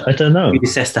I don't know. Really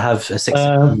says to have a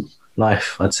sexy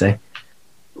life, I'd say.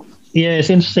 Yeah, it's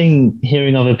interesting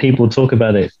hearing other people talk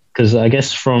about it, because I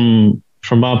guess from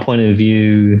our point of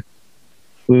view,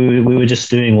 we were just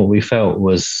doing what we felt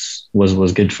was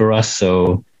good for us.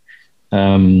 So,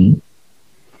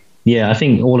 I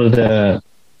think all of the,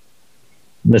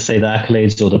 let's say, the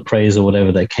accolades or the praise or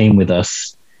whatever that came with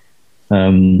us,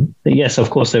 yes, of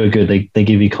course they were good. They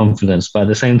give you confidence, but at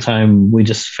the same time, we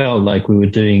just felt like we were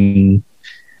doing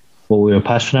what we were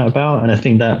passionate about, and I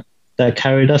think that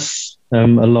carried us a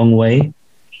long way,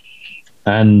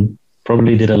 and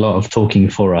probably did a lot of talking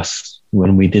for us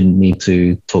when we didn't need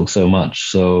to talk so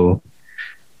much. So,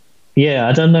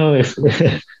 I don't know if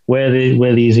where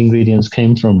these ingredients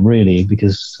came from, really,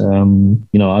 because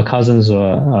our cousins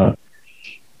are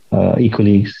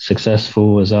equally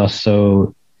successful as us.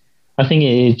 So I think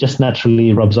it just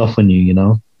naturally rubs off on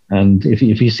you, And if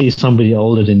you see somebody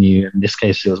older than you, in this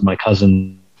case, it was my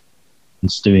cousin,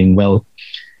 doing well,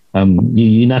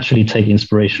 you naturally take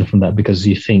inspiration from that, because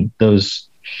you think those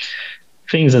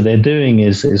things that they're doing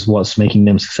is what's making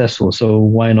them successful. So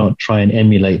why not try and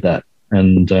emulate that?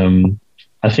 And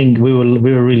I think we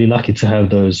were really lucky to have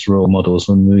those role models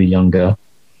when we were younger.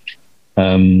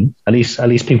 At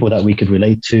least people that we could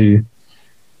relate to,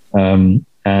 and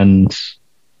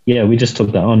we just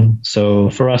took that on. So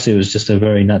for us, it was just a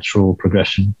very natural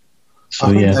progression. So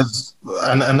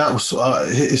and that was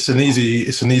it's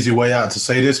an easy way out to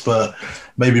say this, but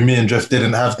maybe me and Jeff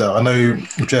didn't have that. I know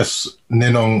Jeff's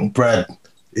Ninong Brad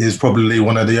is probably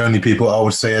one of the only people I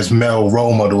would say as male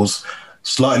role models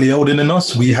slightly older than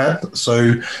us we had.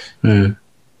 So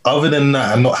other than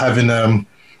that, and not having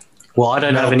I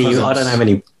don't have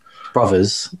any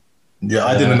brothers. Yeah,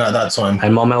 I didn't at that time.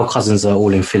 And my male cousins are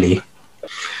all in Philly.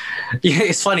 Yeah,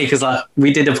 it's funny because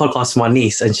we did a podcast with my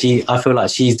niece, and I feel like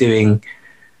she's doing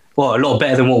a lot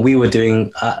better than what we were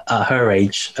doing at her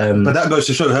age. But that goes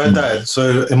to show her dad.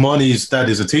 So Imani's dad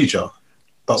is a teacher,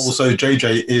 but also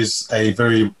JJ is a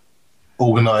very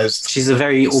organized. She's a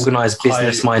very organized,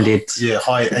 business-minded,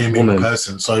 high-aiming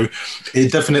person. So it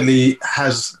definitely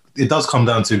it does come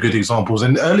down to good examples.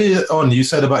 And earlier on, you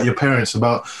said about your parents,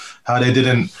 about how they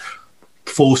didn't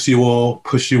force you or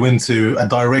push you into a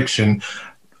direction.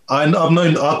 I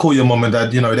call your mom and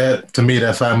dad, to me,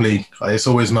 they're family. It's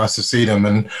always nice to see them.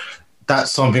 And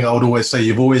that's something I would always say.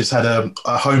 You've always had a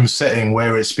home setting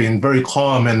where it's been very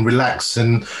calm and relaxed.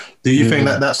 And do you think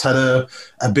that that's had a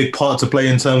big part to play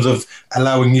in terms of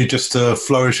allowing you just to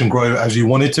flourish and grow as you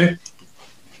wanted to?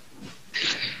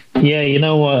 Yeah, you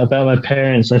know what, about my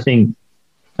parents, I think,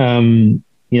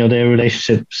 their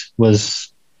relationships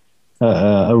was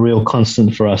a real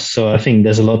constant for us. So I think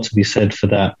there's a lot to be said for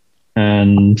that.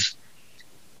 And,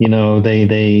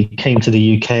 they came to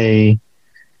the UK.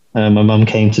 My mum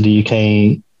came to the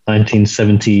UK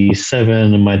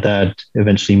 1977, and my dad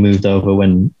eventually moved over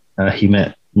when he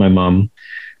met my mum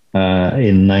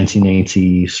in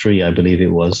 1983, I believe it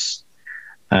was.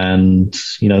 And,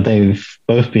 they've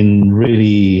both been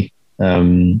really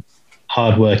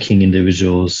hardworking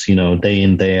individuals, day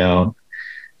in, day out.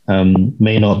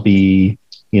 May not be,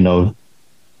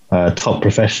 top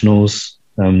professionals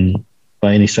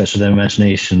by any stretch of their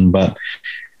imagination, but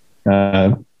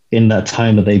in that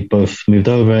time that they both moved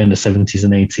over in the 70s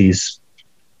and 80s,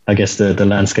 I guess the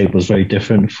landscape was very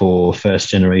different for first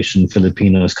generation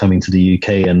Filipinos coming to the UK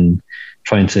and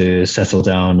trying to settle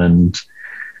down and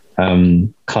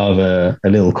carve a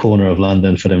little corner of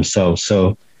London for themselves.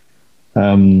 So,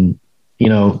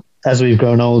 as we've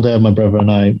grown older, my brother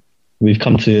and I, we've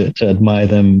come to admire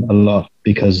them a lot,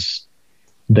 because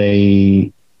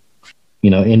they,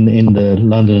 in the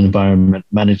London environment,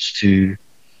 managed to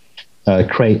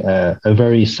create a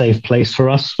very safe place for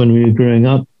us when we were growing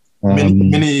up.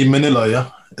 Mini Manila,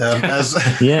 yeah. It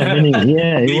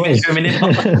was.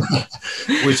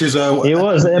 Which is it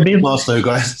was a bit last though,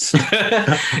 guys.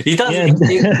 He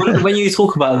does. When you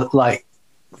talk about like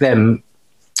them,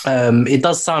 it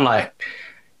does sound like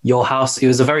your house. It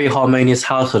was a very harmonious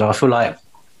household. I feel like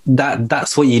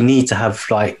that's what you need to have,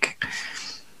 like,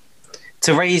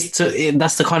 to raise.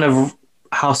 That's the kind of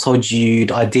household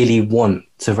you'd ideally want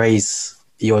to raise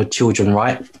your children,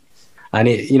 right? And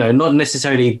it, not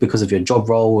necessarily because of your job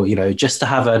role, just to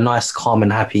have a nice, calm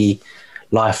and happy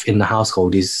life in the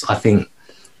household is, I think,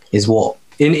 is what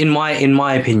in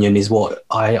my opinion is what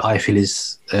I feel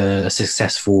is a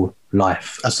successful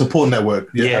life. A support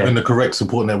network, having the correct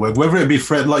support network, whether it be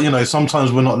friend, like, you know,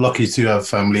 sometimes we're not lucky to have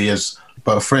family,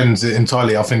 but friends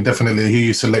entirely. I think definitely who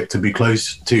you select to be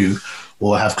close to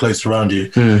or have close around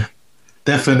you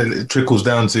definitely trickles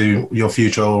down to your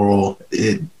future, or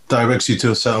it directs you to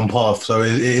a certain path. So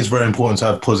it is very important to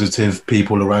have positive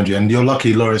people around you, and you're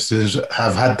lucky, Lawrence, to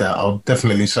have had that. I'll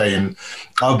definitely say, and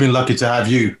I've been lucky to have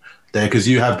you there, because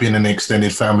you have been an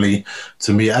extended family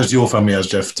to me, as your family has,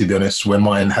 Jeff, to be honest, when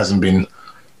mine hasn't been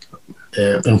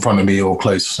in front of me or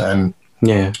close. And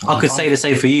yeah, I could say the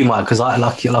same for you, Mike, because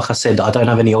like I said, I don't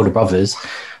have any older brothers,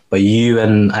 but you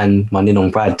and my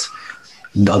Ninong Brad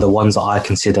are the ones that I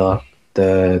consider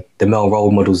the male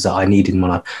role models that I need in my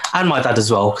life, and my dad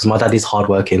as well, because my dad is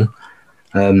hardworking.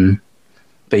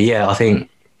 But yeah, I think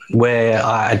where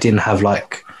I didn't have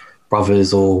like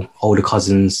brothers or older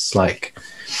cousins like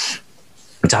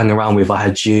to hang around with, I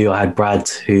had you, I had Brad,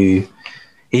 who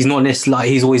he's not necessarily like,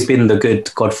 he's always been the good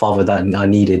godfather that I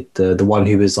needed, the one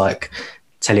who was like,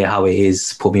 tell you how it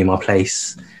is, put me in my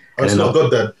place. Oh, it's not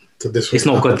Goddad to this. It's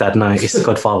not Goddad, no, it's the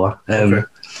Godfather. Okay.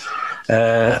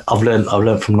 I've learned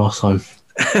from last time.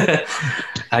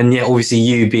 And yeah, obviously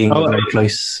you being a very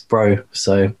close bro.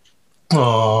 So,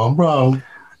 oh, bro.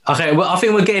 Okay, well, I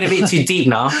think we're getting a bit too deep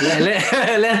now.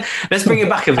 Let's bring it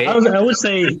back a bit.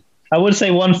 I would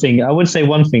say one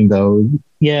thing though.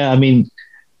 Yeah, I mean,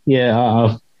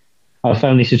 yeah, our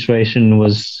family situation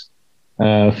was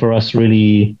for us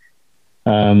really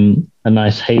a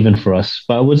nice haven for us.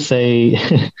 But I would say,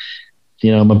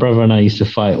 you know, my brother and I used to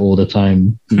fight all the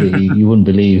time. You wouldn't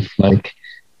believe, like,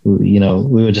 you know,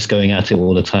 we were just going at it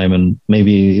all the time, and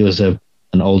maybe it was an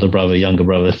older brother, younger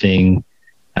brother thing,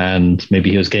 and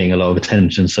maybe he was getting a lot of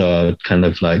attention, so I kind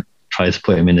of like try to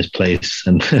put him in his place.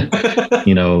 And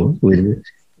you know,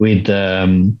 we'd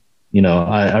you know,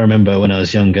 I remember when I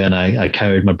was younger and I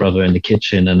carried my brother in the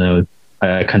kitchen, and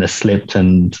I kind of slipped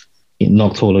and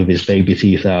knocked all of his baby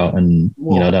teeth out, and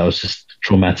you know, that was just a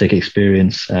traumatic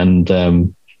experience. And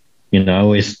you know, I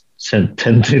always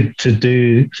tended to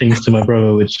do things to my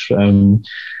brother, which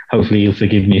hopefully he'll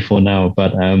forgive me for now.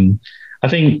 But I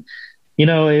think, you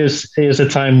know, it was a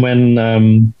time when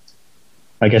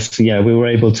I guess, yeah, we were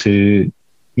able to,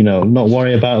 you know, not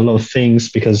worry about a lot of things,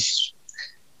 because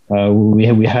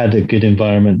we had a good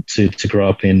environment to grow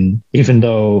up in, even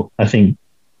though I think,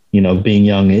 you know, being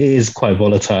young, it is quite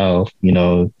volatile. You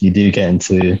know, you do get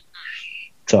into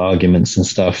arguments and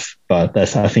stuff, but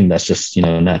I think that's just, you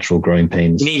know, natural growing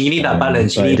pains. You need that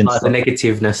balance. You need like the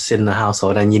negativeness in the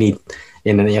household, and you need,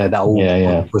 you know, that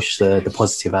will push the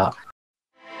positive out.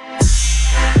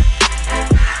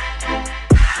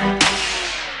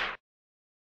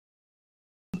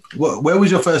 Where was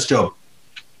your first job?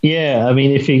 Yeah, I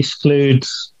mean, if you exclude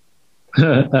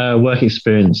work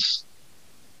experience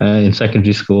in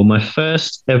secondary school, my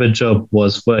first ever job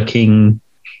was working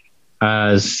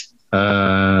as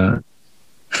a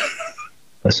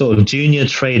sort of junior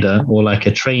trader, or like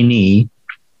a trainee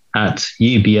at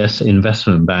UBS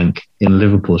Investment Bank in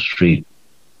Liverpool Street.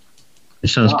 It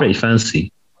sounds pretty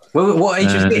fancy. What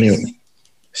age was this? Anyway,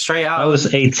 Straight out? I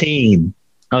was 18.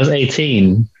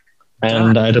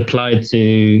 And I'd applied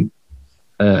to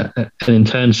an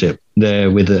internship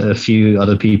there with a few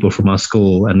other people from our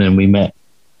school, and then we met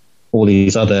all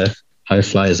these other high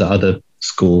flyers at other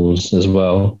schools as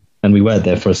well, and we worked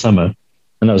there for a summer,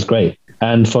 and that was great.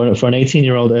 And for an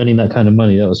 18-year-old earning that kind of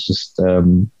money, that was just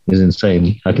is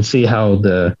insane. I could see how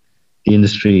the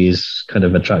industry is kind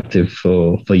of attractive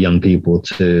for young people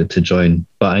to join,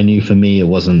 but I knew for me it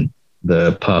wasn't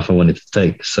the path I wanted to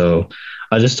take, so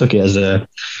I just took it as a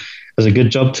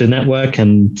good job to network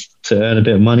and to earn a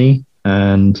bit of money.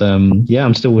 And yeah,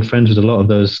 I'm still friends with a lot of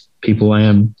those people I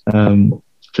am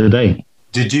today.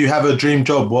 Did you have a dream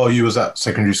job while you was at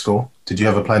secondary school? Did you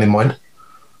have a plan in mind?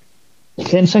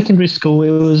 In secondary school,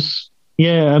 it was,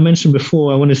 I mentioned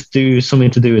before, I wanted to do something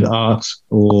to do with art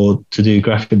or to do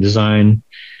graphic design.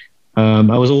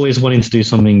 I was always wanting to do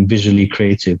something visually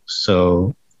creative.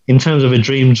 So in terms of a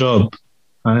dream job,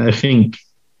 I think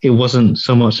it wasn't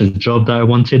so much a job that I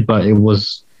wanted, but it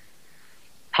was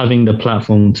having the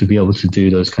platform to be able to do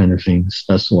those kind of things.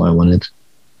 That's what I wanted.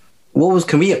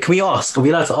 Can we ask? Are we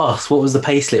allowed to ask? What was the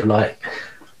payslip like?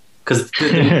 Because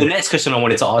the next question I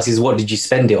wanted to ask is, what did you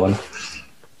spend it on?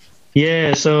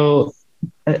 Yeah, so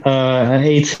at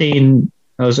 18,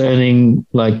 I was earning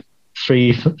like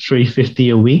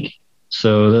 $350 a week.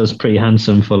 So that was pretty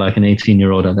handsome for like an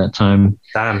 18-year-old at that time.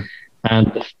 Damn.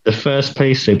 And the first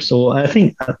pay slips, or I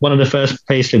think one of the first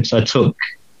pay slips I took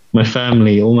my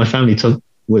family,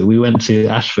 we went to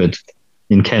Ashford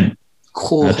in Kent,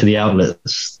 Cool. to the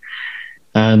outlets,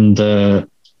 and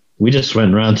we just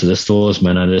went around to the stores,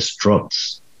 man. I just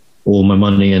dropped all my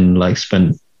money and like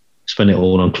spent it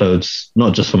all on clothes,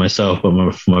 not just for myself,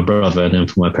 but for my brother and then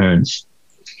for my parents.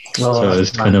 Oh, So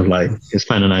it's kind of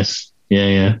nice.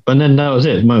 Yeah. But then that was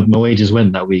it. My wages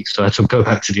went that week, so I had to go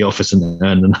back to the office and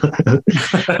earn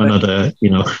another,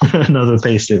 another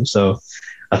payslip. So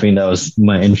I think that was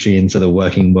my entry into the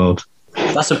working world.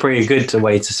 That's a pretty good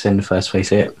way to spend the first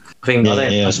payslip. I think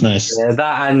it's nice. Yeah,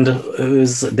 that, and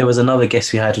there was another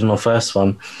guest we had in our first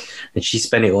one, and she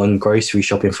spent it on grocery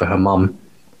shopping for her mum.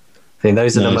 I think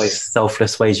those are the most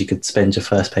selfless ways you could spend your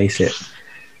first payslip.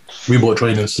 We bought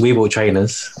trainers.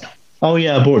 Oh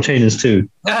yeah, I bought trainers too.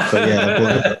 But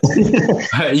yeah,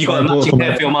 you got a matching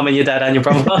pair for your mum and your dad and your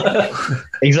brother.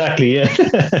 Exactly, yeah.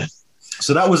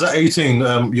 So that was at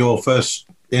 18, your first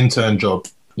intern job.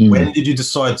 When did you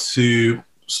decide to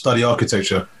study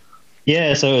architecture?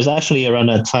 Yeah, so it was actually around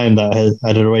that time that I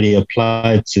had already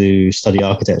applied to study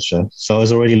architecture. So I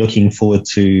was already looking forward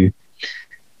to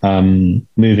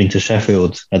moving to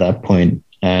Sheffield at that point.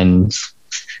 And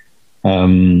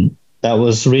that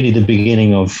was really the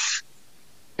beginning of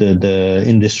the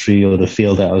industry or the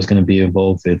field that I was going to be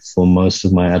involved with for most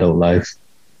of my adult life.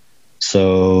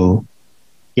 So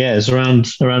yeah, it's around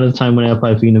the time when I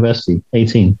applied for university,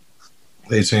 18.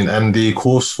 And the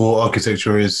course for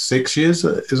architecture is 6 years,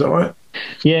 is that right?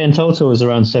 Yeah, in total it was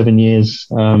around 7 years.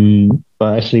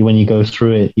 But actually when you go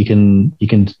through it, you can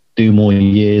do more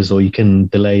years or you can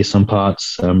delay some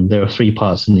parts. There are 3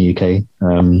 parts in the UK.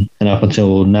 And up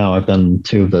until now, I've done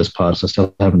 2 of those parts. I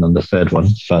still haven't done the 3rd one.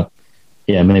 But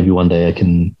yeah, maybe one day I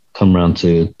can come around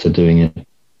to doing it.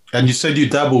 And you said you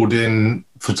dabbled in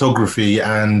photography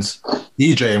and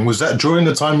DJing. Was that during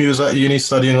the time you was at uni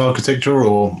studying architecture,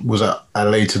 or was that at a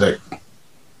later date?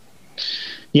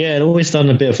 Yeah, I'd always done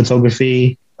a bit of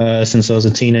photography since I was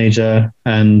a teenager.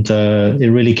 And it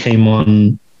really came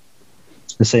on,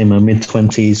 let's say, in my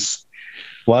mid-20s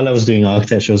while I was doing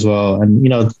architecture as well.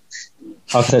 And,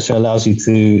 architecture allows you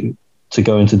to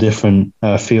go into different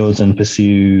fields and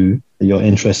pursue your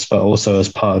interests, but also as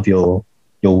part of your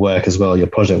work as well, your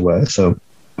project work. So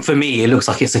for me, it looks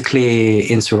like it's a clear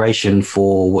inspiration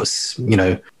for what's,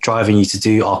 driving you to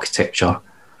do architecture.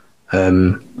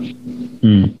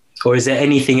 Or is there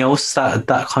anything else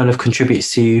that kind of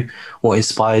contributes to what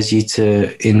inspires you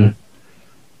to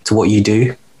what you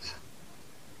do?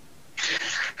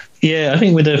 Yeah, I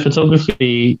think with the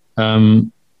photography, I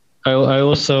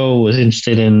also was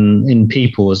interested in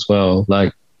people as well.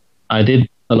 Like I did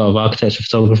a lot of architecture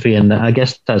photography, and I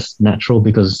guess that's natural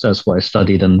because that's what I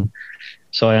studied. And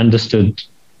so I understood,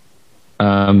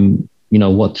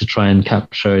 what to try and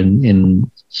capture in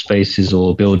spaces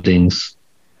or buildings.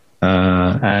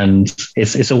 And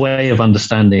it's a way of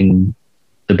understanding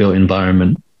the built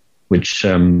environment, which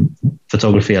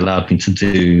photography allowed me to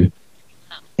do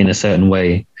in a certain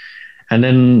way. And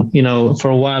then, for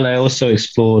a while, I also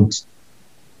explored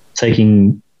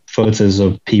taking photos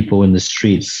of people in the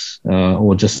streets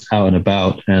or just out and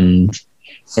about. And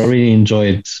I really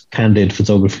enjoyed candid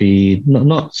photography,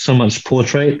 not so much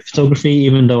portrait photography,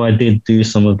 even though I did do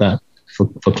some of that for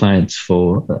clients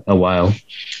for a while.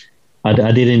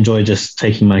 I did enjoy just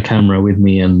taking my camera with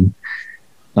me and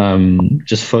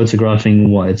just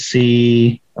photographing what I'd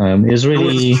see. It was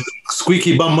really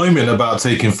squeaky bum moment about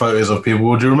taking photos of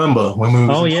people. Do you remember when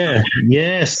we? Oh yeah,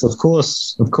 yes, of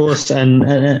course,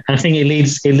 and I think it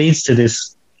leads to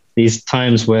these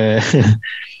times where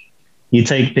you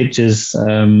take pictures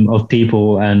of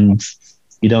people and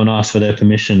you don't ask for their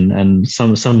permission, and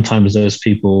sometimes those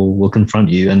people will confront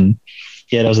you. And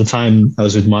yeah, there was a time I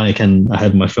was with Mike and I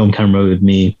had my film camera with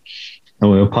me,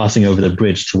 and we were passing over the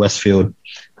bridge to Westfield.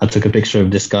 I took a picture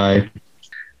of this guy.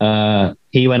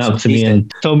 He went up to me and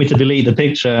told me to delete the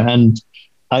picture, and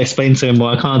I explained to him, well,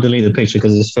 I can't delete the picture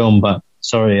because it's film, but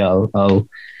sorry, I will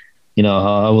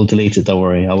delete it. Don't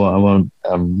worry. I won't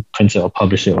print it or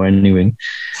publish it or anything.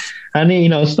 And he,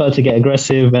 started to get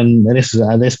aggressive, and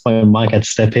at this point, Mike had to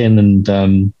step in,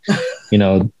 and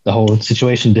the whole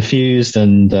situation diffused,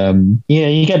 and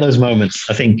you get those moments.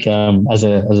 I think as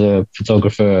a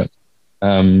photographer,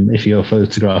 if you're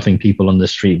photographing people on the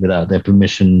street without their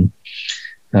permission,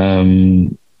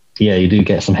 you do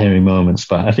get some hairy moments,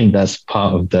 but I think that's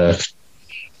part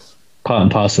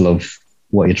and parcel of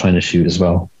what you're trying to shoot as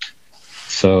well.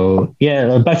 So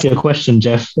yeah, back to your question,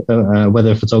 Jeff,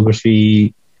 whether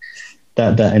photography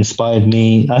that inspired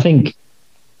me. I think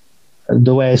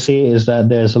the way I see it is that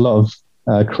there's a lot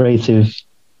of creative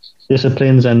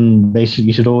disciplines, and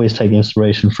you should always take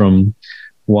inspiration from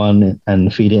one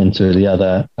and feed it into the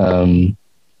other, and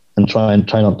try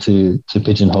not to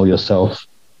pigeonhole yourself,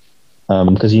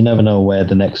 because you never know where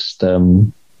the next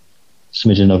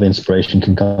smidgen of inspiration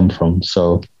can come from.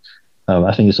 So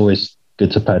I think it's always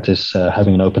good to practice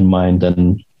having an open mind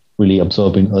and really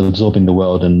absorbing the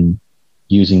world and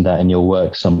using that in your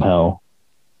work somehow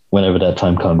whenever that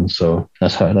time comes. So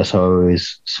that's how I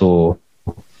always saw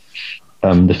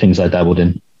the things I dabbled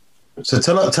in. So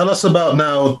tell us about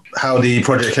now how the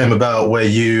project came about, where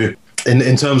you,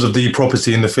 in terms of the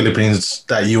property in the Philippines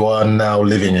that you are now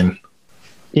living in.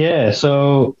 Yeah,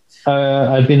 so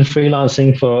I've been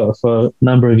freelancing for a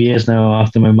number of years now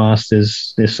after my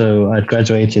master's. So I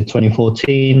graduated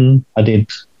 2014. I did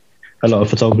a lot of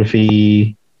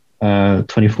photography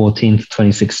 2014 to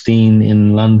 2016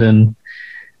 in London.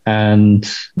 And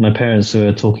my parents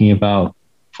were talking about,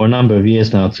 for a number of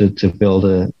years now, to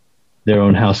build their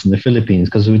own house in the Philippines,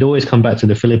 because we'd always come back to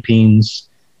the Philippines.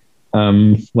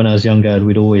 When I was younger,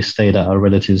 we'd always stayed at our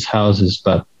relatives' houses,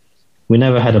 but we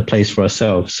never had a place for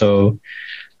ourselves. So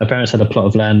my parents had a plot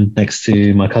of land next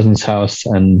to my cousin's house,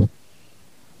 and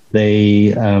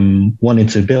they wanted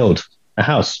to build a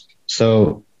house.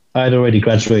 So I'd already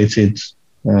graduated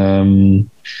with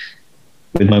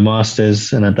my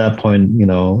master's, and at that point,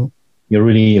 you're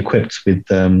really equipped with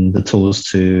the tools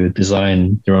to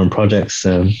design your own projects,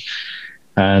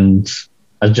 and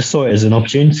I just saw it as an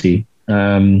opportunity.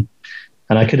 And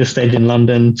I could have stayed in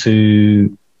London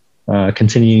to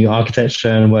continue architecture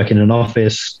and work in an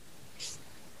office,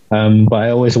 but I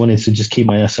always wanted to just keep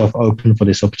myself open for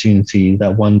this opportunity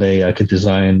that one day I could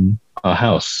design a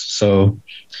house. So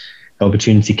the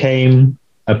opportunity came.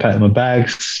 I packed my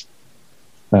bags,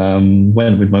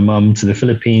 went with my mum to the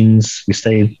Philippines. We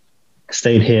stayed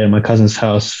here at my cousin's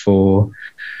house for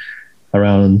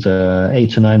around 8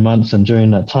 to 9 months, and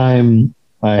during that time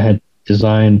I had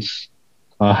designed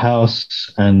our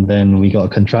house, and then we got a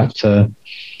contractor,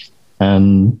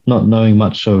 and not knowing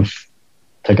much of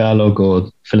Tagalog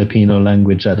or Filipino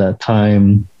language at that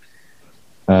time,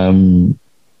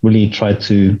 really tried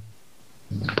to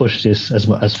push this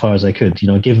as far as I could.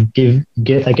 I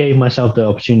gave myself the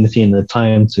opportunity and the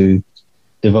time to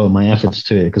devote my efforts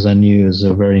to it, because I knew it was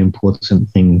a very important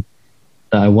thing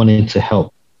that I wanted to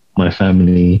help my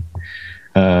family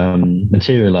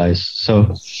materialize.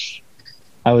 So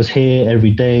I was here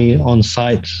every day on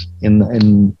site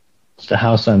in the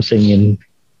house that I'm sitting in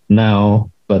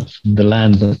now, but the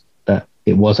land that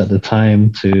it was at the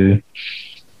time, to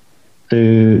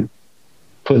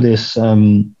put this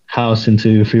house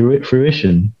into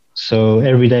fruition. So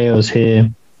every day I was here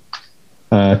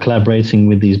collaborating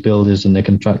with these builders and the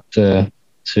contractor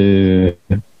to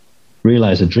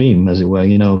realize a dream, as it were.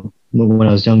 When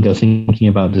I was younger, thinking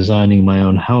about designing my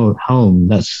own home,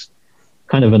 that's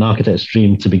kind of an architect's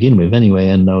dream to begin with anyway.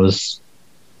 And I was,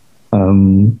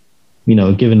 given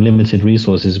limited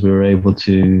resources, we were able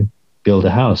to build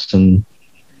a house. And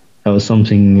that was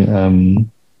something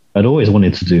I'd always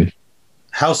wanted to do.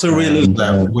 How surreal is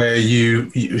that, where you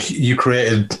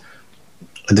created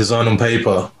a design on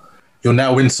paper, you're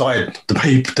now inside the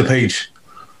page?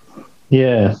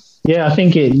 Yeah, I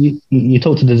think you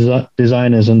talk to the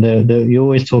designers, and you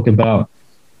always talk about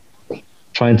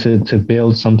trying to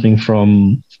build something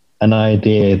from an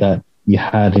idea that you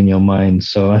had in your mind.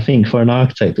 So I think for an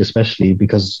architect especially,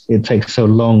 because it takes so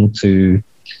long to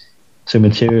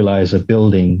materialize a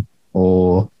building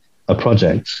or a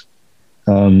project,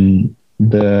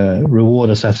 the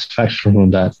reward or satisfaction from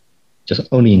that just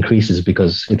only increases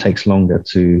because it takes longer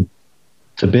to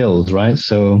build, right?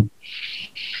 So,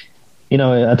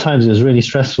 at times it was really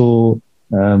stressful,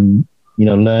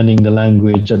 learning the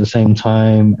language at the same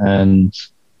time and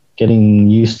getting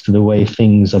used to the way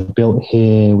things are built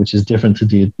here, which is different to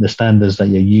the standards that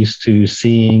you're used to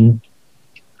seeing.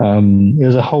 It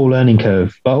was a whole learning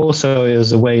curve, but also it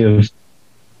was a way of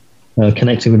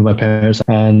connecting with my parents.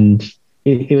 And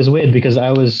it was weird because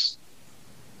I was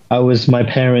my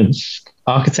parents'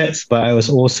 architects, but I was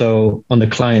also on the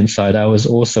client side. I was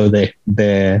also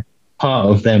their part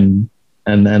of them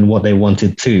and what they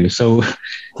wanted too. So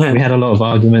we had a lot of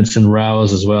arguments and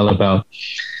rows as well about,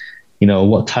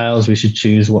 what tiles we should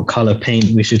choose, what color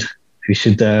paint we should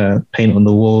paint on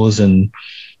the walls, and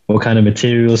what kind of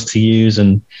materials to use.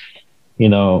 And,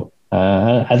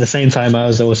 at the same time, I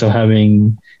was also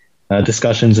having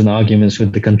discussions and arguments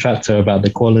with the contractor about the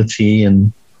quality.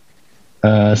 And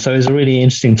so it was a really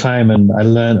interesting time, and I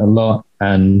learned a lot.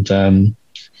 And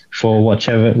for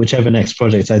whichever next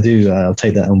project I do, I'll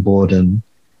take that on board.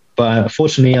 But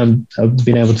fortunately, I've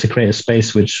been able to create a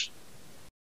space which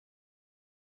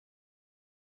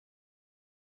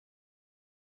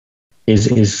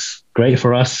is great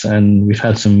for us, and we've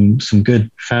had some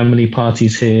good family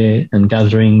parties here and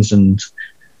gatherings, and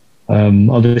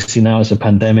obviously now it's a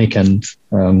pandemic, and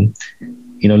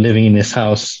living in this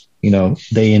house,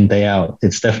 day in, day out,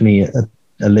 it's definitely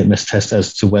a litmus test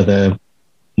as to whether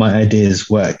my ideas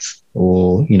worked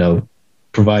or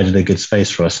provided a good space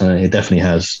for us, and it definitely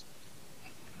has.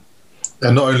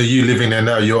 And not only you living there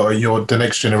now, you're the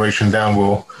next generation down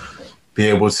will be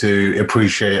able to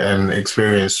appreciate and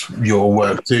experience your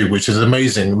work too, which is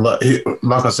amazing.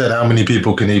 Like I said, how many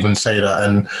people can even say that?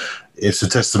 And it's a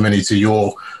testimony to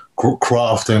your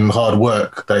craft and hard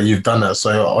work that you've done that.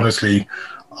 So honestly,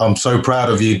 I'm so proud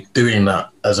of you doing that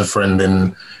as a friend.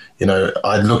 And,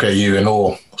 I look at you in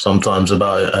awe sometimes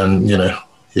about it. And,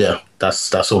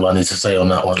 that's all I need to say on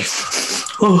that one.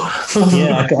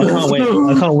 Yeah, I can't wait.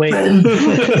 I can't wait.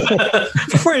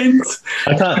 Friends.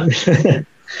 I can't.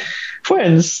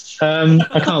 Friends,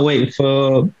 I can't wait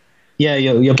for. Yeah,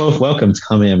 you're both welcome to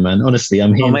come here, man. Honestly,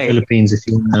 I'm here in the Philippines. If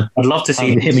you want, I'd love to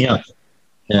see. Hit me up.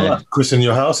 Yeah. Chris, in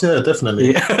your house, yeah,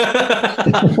 definitely. Yeah.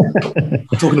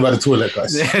 Talking about the toilet,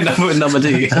 guys. Yeah, number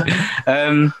two.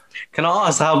 Can I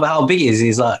ask how big is it?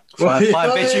 It's like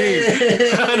five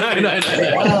bedroom. No.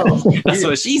 Wow. That's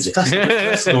what she said.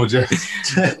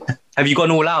 Have you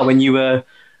gone all out when you were,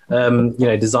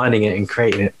 designing it and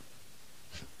creating it?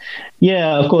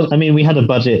 Yeah, of course. I mean, we had a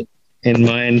budget in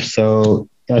mind, so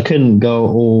I couldn't go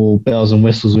all bells and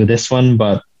whistles with this one.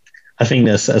 But I think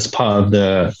that's as part of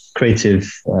the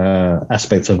creative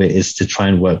aspect of it is to try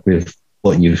and work with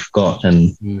what you've got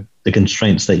and the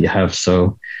constraints that you have.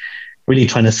 So really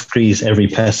trying to squeeze every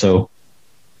peso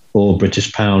or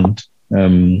British pound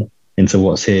into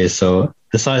what's here. So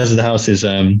the size of the house is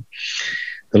the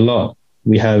lot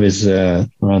we have is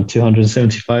around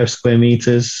 275 square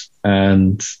meters,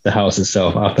 and the house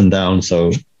itself up and down,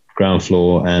 so ground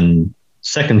floor and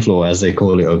second floor as they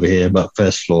call it over here, but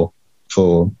first floor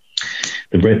for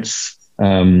the Brits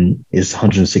is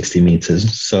 160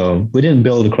 meters. So we didn't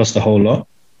build across the whole lot,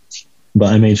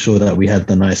 but I made sure that we had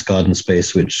the nice garden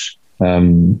space, which my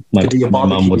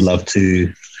mum would love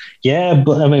to. Yeah,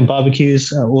 but I mean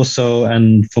barbecues also,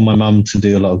 and for my mum to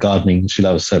do a lot of gardening. She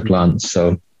loves her plants,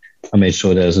 so I made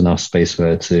sure there was enough space for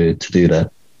her to do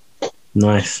that.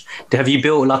 Nice. Have you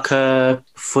built like a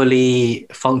fully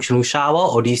functional shower,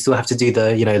 or do you still have to do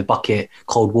the bucket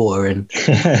cold water and?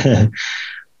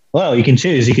 Well, you can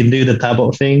choose. You can do the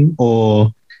tabot thing,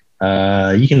 or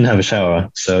you can have a shower.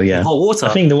 So yeah, hot water.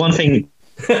 I think the one thing.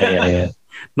 Yeah.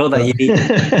 Not that you need.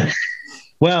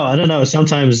 Well, I don't know.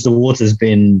 Sometimes the water's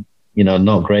been,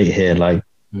 not great here. Like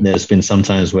there's been some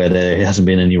times where there hasn't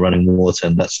been any running water,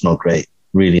 and that's not great.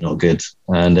 Really not good.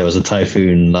 And there was a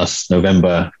typhoon last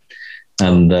November,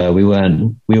 and we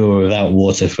were without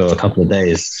water for a couple of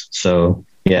days. So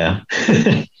yeah,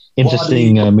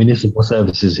 interesting municipal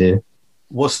services here.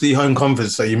 What's the home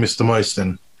comforts that you miss the most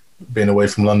then, being away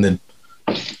from London?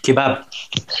 Kebab,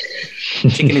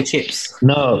 chicken and chips.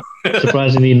 No,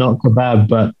 surprisingly not kebab,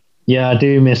 but yeah, I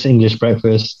do miss English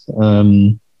breakfast.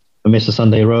 I miss a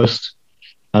Sunday roast.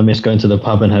 I miss going to the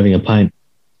pub and having a pint.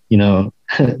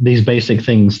 These basic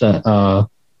things that are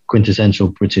quintessential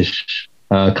British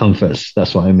comforts.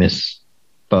 That's what I miss.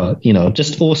 But,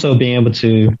 just also being able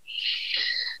to,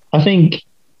 I think,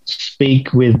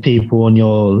 speak with people on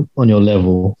your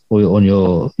level or on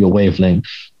your wavelength.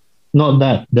 Not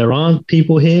that there aren't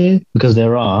people here, because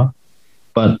there are,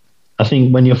 but I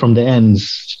think when you're from the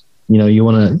ends, you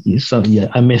want to.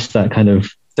 I miss that kind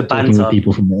of the banter with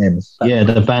people from the ends. Yeah,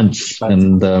 the bants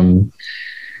and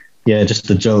just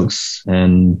the jokes,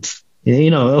 and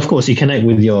of course you connect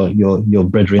with your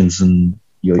brethren and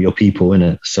your people in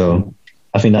it. So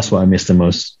I think that's what I miss the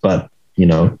most. But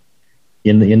you're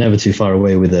never too far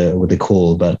away with a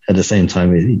call, but at the same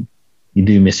time you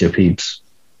do miss your peeps.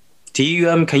 Do you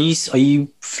are you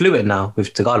fluent now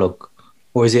with Tagalog,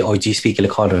 or do you speak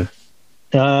Ilocano?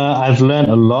 I've learned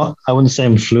a lot. I wouldn't say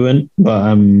I'm fluent, but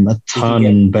I'm a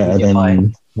ton better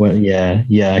than. Well, yeah,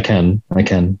 I can.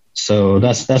 So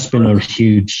that's been a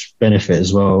huge benefit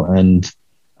as well, and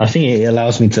I think it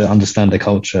allows me to understand the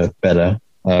culture better.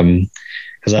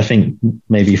 Because I think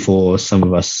maybe for some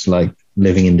of us, like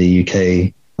living in the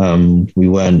UK, we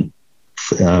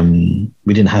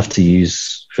didn't have to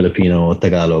use Filipino or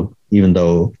Tagalog, even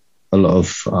though a lot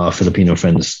of our Filipino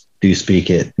friends do speak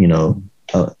it.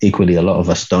 Equally, a lot of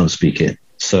us don't speak it.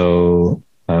 So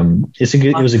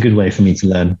it was a good way for me to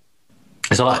learn.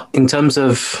 So, like, in terms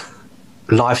of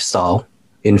lifestyle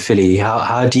in Philly,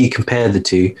 how do you compare the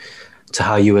two to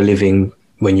how you were living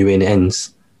when you were in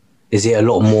Ends? Is it a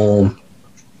lot more?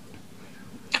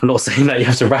 I'm not saying that you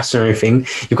have to ration or anything.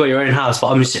 You've got your own house, but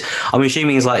I'm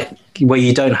assuming it's like where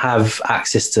you don't have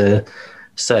access to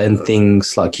certain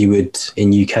things like you would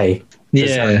in UK.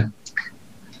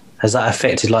 Has that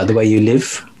affected like the way you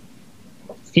live?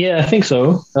 Yeah, I think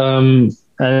so. And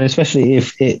especially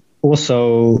if it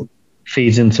also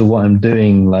feeds into what I'm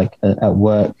doing, like at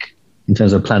work, in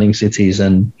terms of planning cities.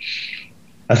 And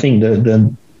I think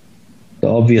the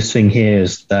obvious thing here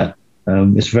is that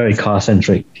it's a very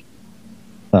car-centric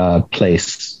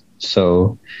place.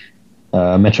 So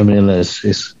Metro Manila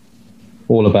is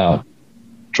all about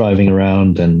driving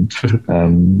around, and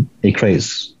it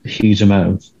creates a huge amount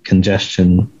of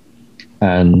congestion,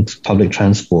 and public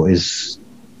transport is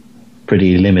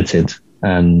pretty limited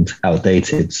and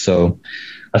outdated. So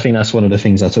I think that's one of the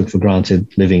things I took for granted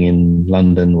living in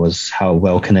London, was how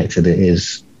well connected it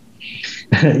is.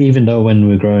 Even though when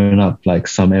we're growing up, like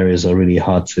some areas are really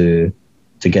hard to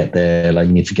get there. Like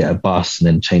you need to get a bus and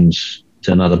then change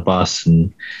to another bus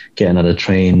and get another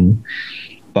train.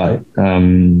 But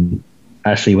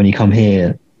actually, when you come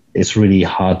here, it's really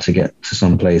hard to get to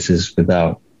some places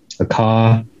without a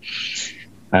car.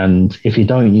 And if you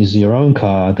don't use your own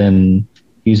car, then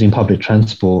using public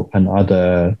transport and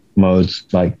other modes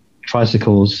like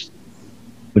tricycles,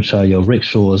 which are your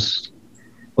rickshaws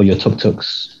or your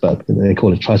tuk-tuks, but they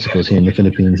call it tricycles here in the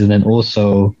Philippines. And then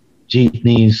also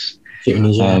jeepneys.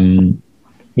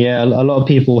 Yeah, a lot of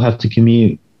people have to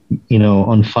commute,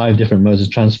 on 5 different modes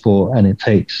of transport, and it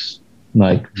takes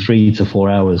like 3 to 4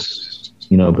 hours,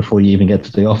 before you even get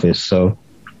to the office. So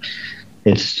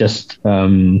it's just,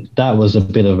 that was a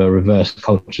bit of a reverse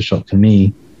culture shock to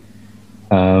me.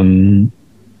 And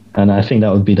I think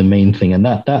that would be the main thing. And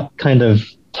that kind of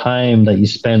time that you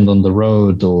spend on the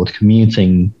road or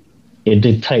commuting, it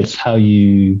dictates how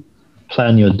you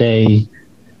plan your day.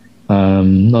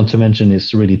 Not to mention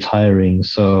it's really tiring.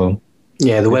 So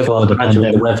yeah, the weather.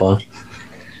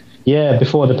 Yeah,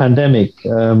 before the pandemic,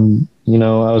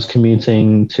 I was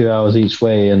commuting 2 hours each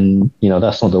way, and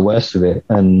that's not the worst of it.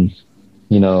 And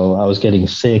I was getting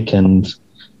sick, and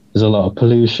there's a lot of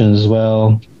pollution as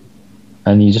well.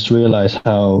 And you just realize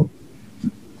how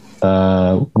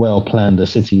well planned a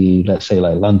city, let's say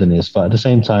like London is. But at the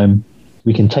same time,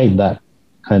 we can take that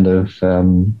kind of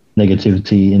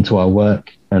negativity into our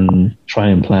work and try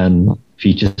and plan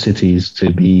future cities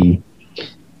to be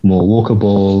more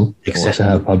walkable, or to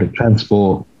have public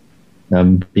transport,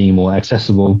 being more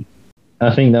accessible.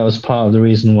 I think that was part of the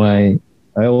reason why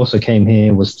I also came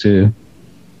here, was to,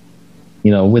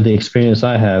 with the experience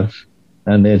I have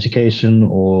and the education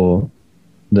or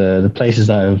the places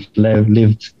that I've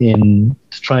lived in,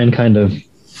 to try and kind of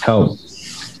help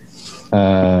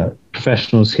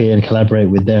professionals here and collaborate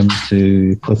with them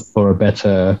to push for a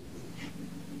better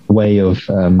way of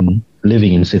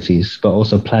living in cities, but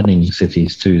also planning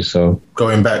cities too. So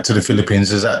going back to the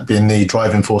Philippines, has that been the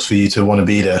driving force for you to want to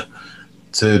be there,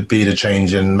 to be the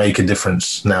change and make a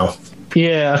difference now?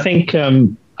 Yeah, I think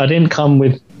I didn't come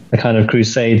with a kind of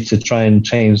crusade to try and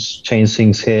change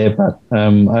things here, but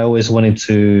I always wanted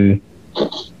to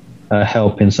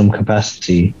help in some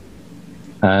capacity.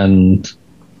 And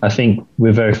I think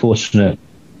we're very fortunate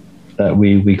that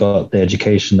we got the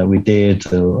education that we did.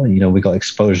 We got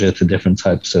exposure to different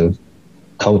types of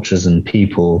cultures and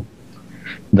people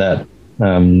that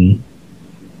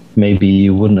maybe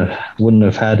you wouldn't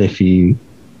have had if you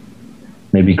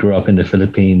maybe grew up in the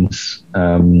Philippines,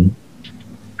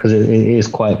 because it is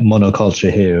quite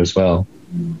monoculture here as well.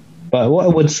 But what I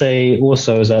would say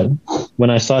also is that when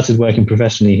I started working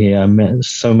professionally here, I met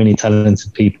so many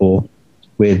talented people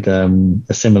with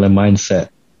a similar mindset.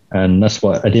 And that's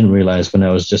what I didn't realize when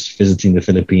I was just visiting the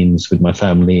Philippines with my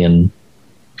family and,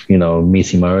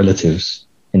 meeting my relatives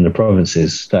in the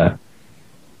provinces, that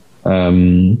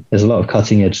there's a lot of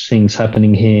cutting edge things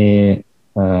happening here.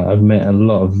 I've met a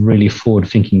lot of really forward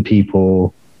thinking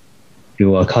people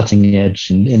who are cutting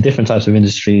edge in different types of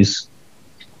industries.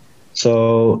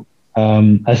 So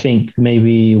I think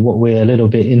maybe what we're a little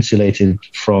bit insulated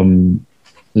from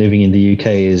living in the UK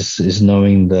is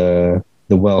knowing the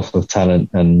wealth of talent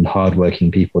and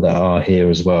hardworking people that are here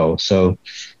as well. So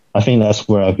I think that's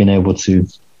where I've been able to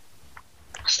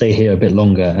stay here a bit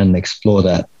longer and explore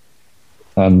that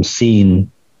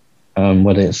scene,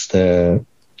 whether it's the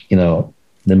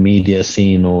media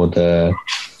scene or the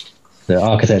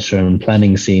architecture and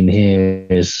planning scene here.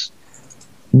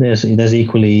 There's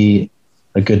equally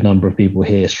a good number of people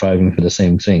here striving for the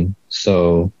same thing.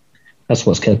 So that's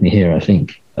what's kept me here, I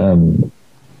think.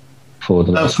 For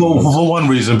one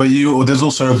reason, but there's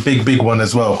also a big one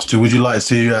as well. So would you like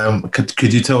to?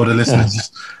 Could you tell the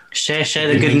listeners? Share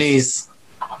the good news.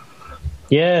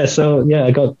 Yeah, so yeah,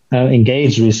 I got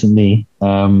engaged recently,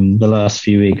 the last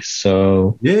few weeks.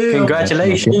 So Yeah,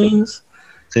 Congratulations.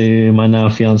 to my now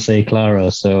fiancee Clara.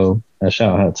 So a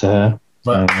shout out to her.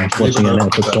 Right. Watching a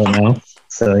Netflix right now.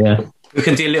 So yeah, We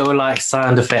can do a little like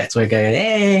sound effect where we go,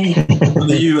 hey.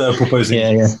 What are you proposing?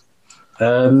 yeah.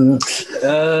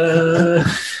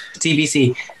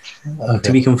 TBC to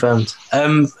Okay. be confirmed.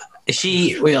 Is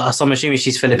she? Well, so I'm assuming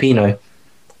she's Filipino.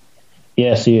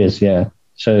 Yes, she is. Yeah.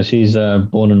 So she's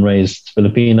born and raised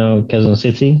Filipino, Quezon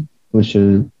City, which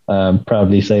I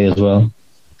proudly say as well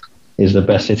is the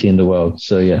best city in the world.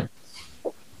 So yeah.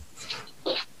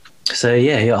 So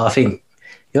yeah, I think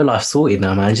your life's sorted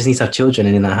now, man. You just need to have children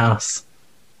in that house.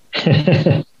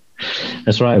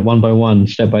 That's right. One by one,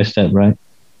 step by step, right?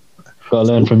 Got to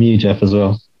learn from you, Jeff, as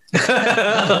well.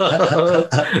 No,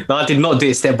 I did not do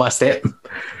it step by step.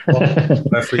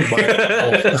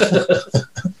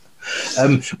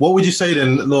 What would you say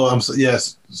then, Laura?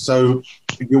 Yes. So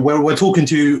we're talking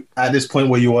to you at this point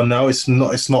where you are now. It's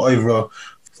not over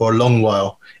for a long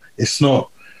while. It's not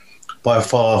by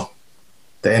far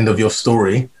the end of your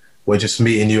story. We're just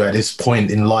meeting you at this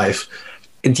point in life.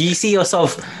 Do you see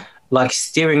yourself like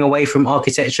steering away from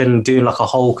architecture and doing like a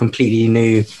whole completely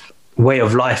new way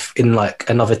of life in like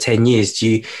another 10 years?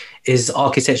 Is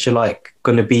architecture like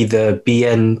going to be the be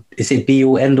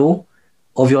all end all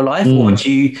of your life? Or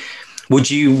would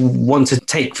you want to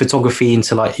take photography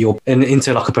into like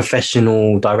into like a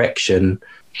professional direction?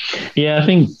 Yeah, I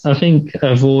think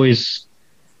I've always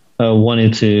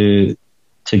wanted to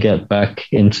get back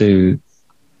into,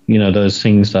 those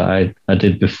things that I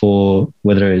did before,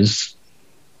 whether it's,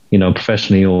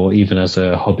 professionally or even as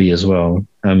a hobby as well.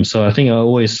 So I think I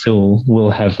always still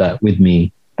will have that with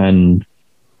me. And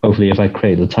hopefully if I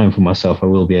create the time for myself, I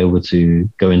will be able to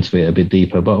go into it a bit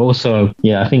deeper. But also,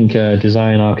 yeah, I think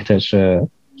design, architecture,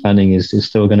 planning is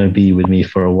still going to be with me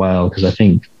for a while, because I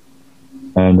think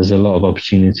there's a lot of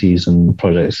opportunities and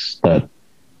projects that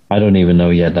I don't even know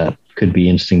yet that could be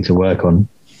interesting to work on.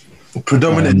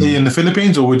 Predominantly in the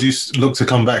Philippines, or would you look to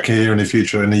come back here in the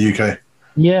future in the UK?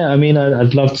 Yeah, I mean,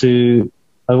 I'd love to.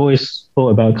 I've always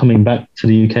thought about coming back to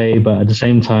the UK, but at the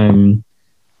same time,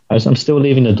 I'm still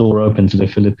leaving the door open to the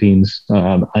Philippines.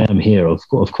 I am here, of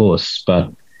course, but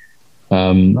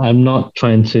I'm not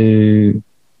trying to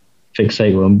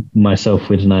fixate myself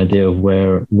with an idea of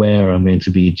where I'm going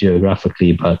to be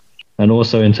geographically, and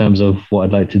also in terms of what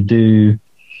I'd like to do.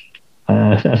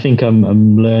 I think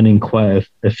I'm learning quite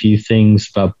a few things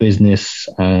about business,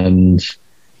 and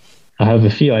I have a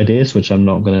few ideas which I'm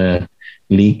not going to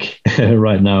leak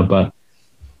right now, but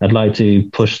I'd like to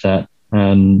push that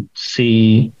and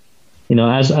see,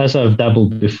 as I've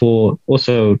dabbled before,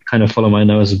 also kind of follow my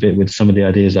nose a bit with some of the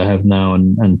ideas I have now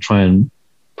and try and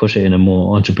push it in a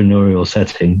more entrepreneurial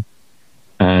setting.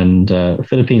 And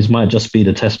Philippines might just be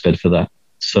the test bed for that.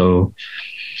 So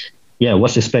yeah,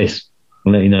 watch this space.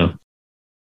 I'll let you know.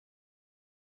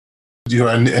 You're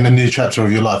in a new chapter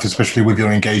of your life, especially with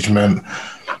your engagement.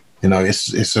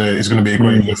 It's going to be a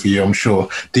great year for you, I'm sure.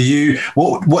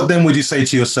 What then would you say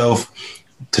to yourself,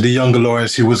 to the younger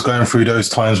Lawrence who was going through those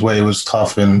times where it was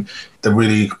tough and the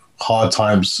really hard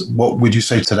times? What would you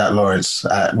say to that Lawrence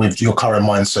with your current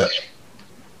mindset?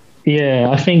 Yeah,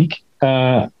 I think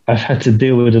I've had to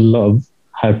deal with a lot of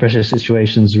high pressure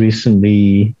situations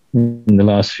recently in the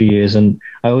last few years, and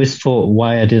I always thought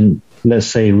why I didn't, let's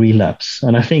say, relapse.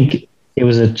 And I think it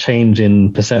was a change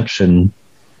in perception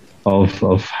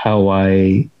of how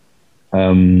I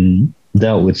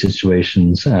dealt with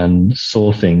situations and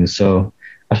saw things. So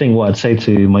I think what I'd say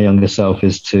to my younger self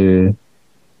is to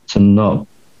not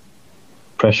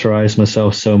pressurize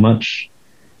myself so much,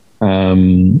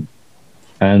 and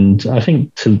I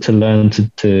think to learn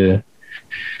to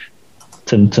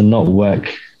not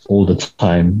work all the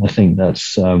time. I think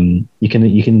that's you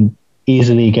can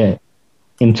easily get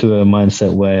into a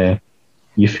mindset where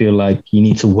you feel like you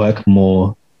need to work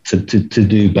more to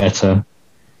do better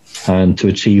and to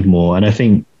achieve more. And I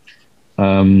think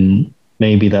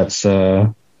maybe that's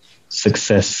a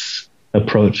success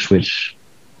approach, which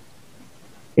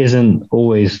isn't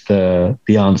always the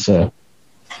answer.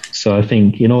 So I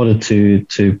think in order to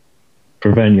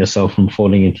prevent yourself from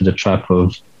falling into the trap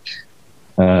of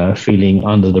feeling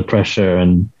under the pressure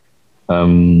and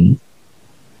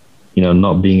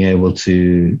not being able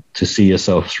to see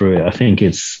yourself through it, I think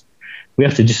we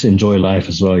have to just enjoy life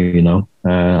as well,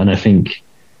 and I think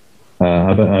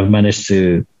I've managed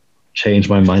to change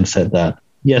my mindset that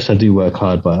yes, I do work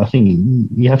hard, but I think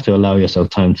you have to allow yourself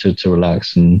time to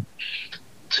relax and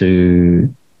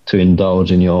to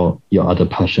indulge in your other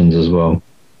passions as well.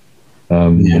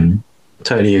 Yeah,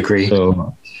 totally agree.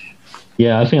 So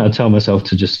yeah, I think I tell myself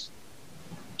to just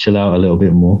chill out a little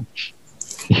bit more.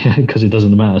 Yeah, because it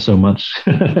doesn't matter so much.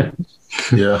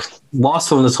 Yeah.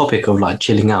 Whilst on the topic of like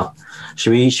chilling out,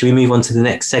 should we move on to the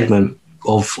next segment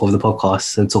of the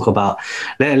podcast and talk about,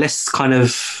 let's kind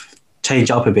of change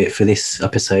up a bit for this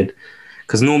episode,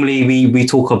 because normally we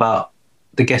talk about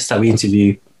the guests that we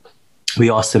interview. We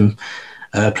ask them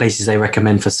places they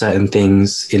recommend for certain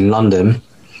things in London.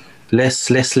 Let's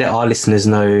let our listeners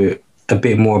know a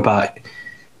bit more about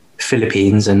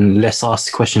Philippines, and let's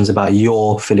ask questions about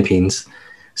your Philippines.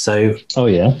 So, Oh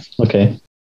yeah, okay.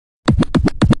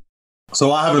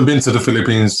 So I haven't been to the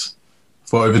Philippines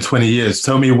for over 20 years.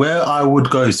 Tell me where I would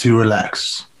go to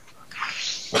relax.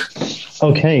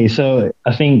 Okay, so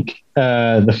I think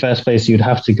the first place you'd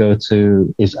have to go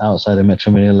to is outside of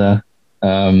Metro Manila.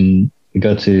 You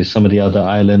go to some of the other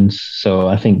islands. So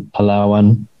I think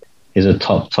Palawan is a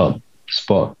top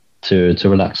spot to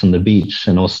relax on the beach,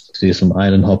 and also to do some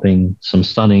island hopping, some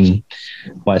stunning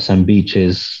white sand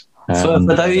beaches. for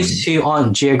those who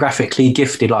aren't geographically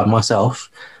gifted like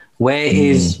myself,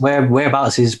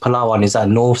 whereabouts is Palawan? Is that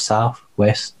north, south,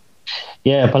 west?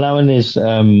 Yeah, Palawan is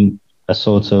a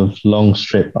sort of long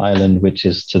strip island, which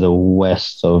is to the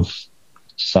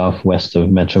southwest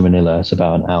of Metro Manila. It's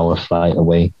about an hour flight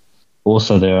away.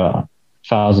 Also, there are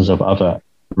thousands of other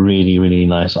really, really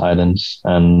nice islands.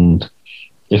 And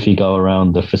if you go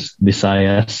around the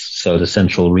Visayas, so the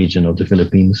central region of the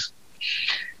Philippines,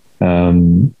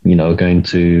 going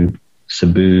to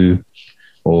Cebu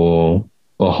or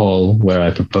Bohol, where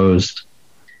I proposed.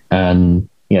 And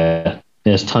yeah,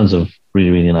 there's tons of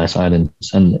really, really nice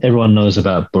islands. And everyone knows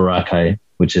about Boracay,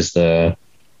 which is the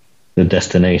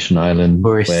destination island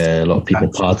where a lot of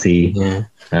people party. Yeah.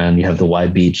 And you have the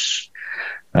white beach.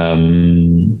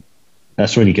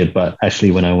 That's really good. But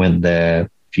actually, when I went there a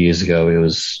few years ago, it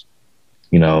was,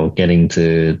 getting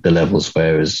to the levels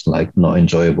where it was like not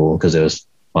enjoyable because there was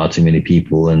far too many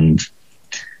people, and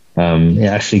it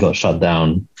actually got shut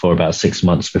down for about 6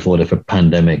 months before the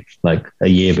pandemic, like a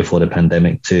year before the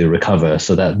pandemic, to recover.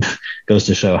 So that goes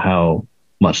to show how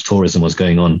much tourism was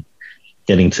going on,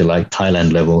 getting to like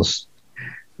Thailand levels.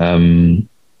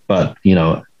 But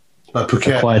Like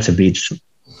Phuket. a quieter beach,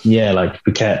 yeah, like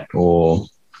Phuket or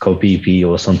Koh Phi Phi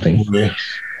or something. Yeah.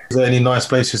 Is there any nice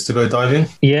places to go diving?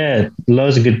 Yeah,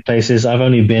 loads of good places. I've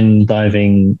only been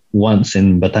diving once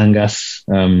in Batangas,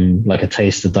 like a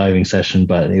taster diving session,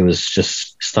 but it was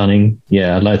just stunning.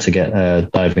 Yeah, I'd like to get a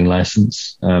diving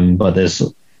license. But there's,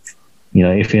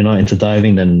 if you're not into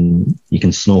diving, then you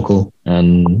can snorkel,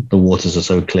 and the waters are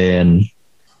so clear. And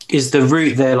Is the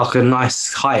route there like a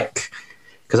nice hike?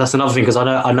 Because that's another thing. Because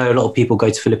I know a lot of people go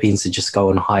to Philippines to just go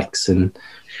on hikes and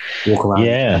walk around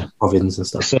the province and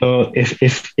stuff. So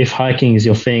if hiking is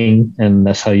your thing and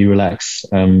that's how you relax,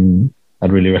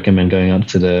 I'd really recommend going up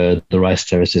to the rice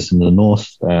terraces in the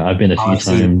north. I've been a few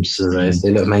times.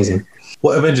 They look amazing.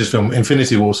 What Avengers film?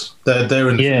 Infinity Wars. They're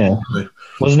in the film.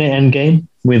 Wasn't it Endgame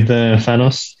with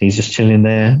Thanos? He's just chilling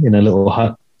there in a little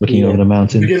hut looking over the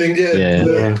mountains.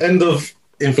 The end of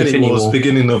Infinity Wars,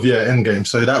 beginning of Endgame.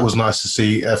 So that was nice to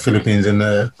see Philippines in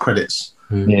the credits.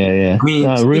 Yeah. I mean,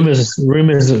 rumors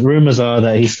are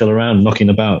that he's still around knocking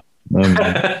about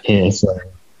here. So.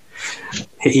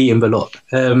 Eating balot.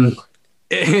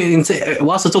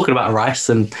 Whilst we're talking about rice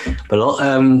and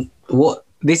balot,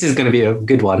 this is going to be a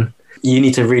good one. You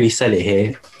need to really sell it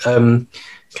here. Can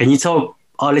you tell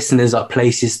our listeners like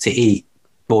places to eat,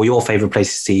 or your favorite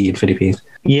places to eat in Philippines?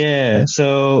 Yeah.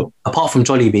 So apart from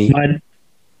Jollibee.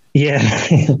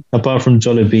 Apart from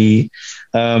Jollibee.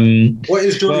 What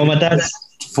is Jollibee? Well, my dad's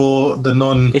for the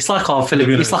non. It's like our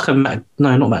Philippines. It's like no,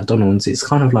 not McDonald's. It's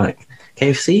kind of like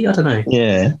KFC. I don't know.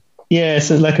 Yeah. It's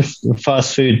like a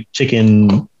fast food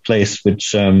chicken place,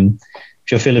 which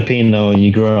if you're Filipino and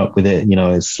you grew up with it,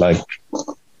 it's like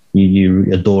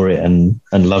you adore it and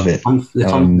love it.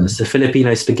 It's the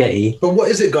Filipino spaghetti. But what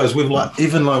is it, guys? With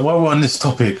even while we're on this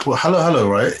topic, hello,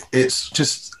 right? It's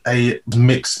just a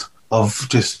mixed of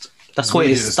just. That's what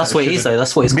it is. That's what it is, though.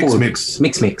 That's what it's called. Mix.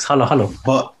 Hello.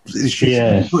 But it's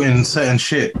just putting certain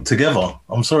shit together.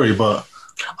 I'm sorry, but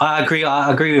I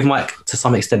agree with Mike to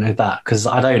some extent with that, because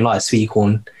I don't like sweet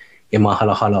corn in my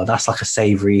halo. That's like a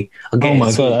savoury. Oh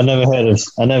my god! I never heard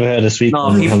of sweet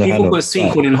corn. No, people put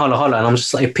sweet corn in halo, and I'm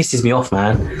just like, it pisses me off,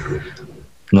 man.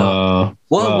 No.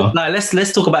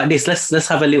 Let's talk about this. Let's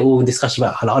have a little discussion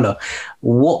about halo.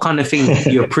 What kind of things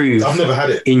do you approve? I've never had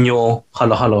it in your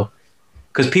halo.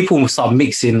 Because people will start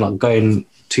mixing, like going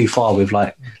too far with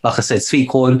like I said, sweet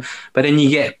corn. But then you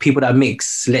get people that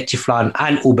mix leche flan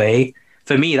and ube.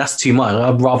 For me, that's too much.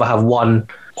 I'd rather have one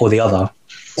or the other.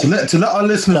 To let our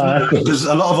listeners No, know, because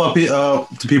a lot of our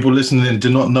the people listening do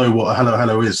not know what a halo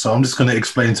halo is. So I'm just going to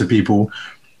explain to people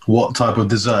what type of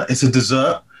dessert. It's a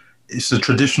dessert. It's a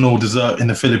traditional dessert in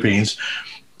the Philippines.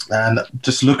 And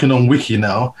just looking on Wiki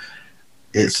now,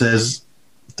 it says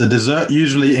the dessert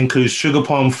usually includes sugar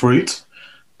palm fruit,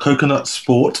 coconut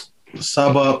sport,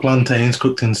 saba plantains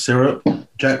cooked in syrup,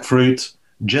 jackfruit,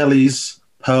 jellies,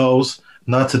 pearls,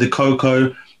 nata de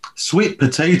coco, sweet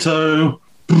potato,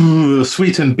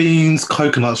 sweetened beans,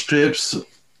 coconut strips,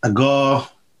 agar,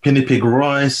 guinea pig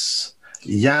rice,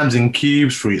 yams in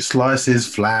cubes, fruit slices,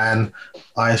 flan,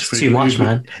 ice cream. Too much,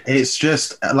 man. It's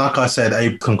just, like I said,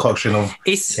 a concoction of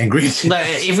ingredients. No,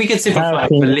 if we could simplify it How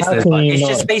for can- listeners, how can like, you it's not-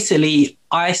 just basically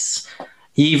ice.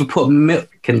 You either put milk,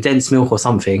 condensed milk or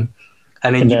something,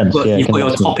 and then Condensed, you've got your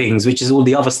condensed milk. toppings, which is all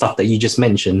the other stuff that you just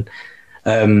mentioned.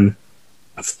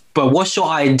 But what's your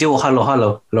ideal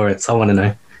halo, Lawrence? I want to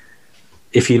know.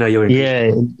 If you know your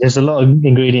ingredients. Yeah, there's a lot of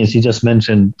ingredients you just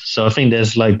mentioned. So I think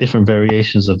there's like different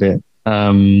variations of it.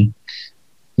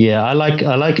 Yeah, I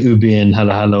like ubi and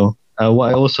halo halo. What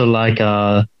I also like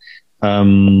are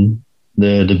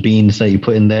the beans that you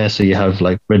put in there. So you have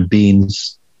like red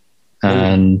beans,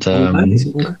 and then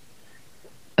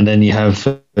you have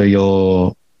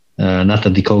your nata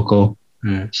de coco.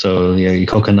 So yeah, your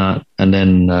coconut, and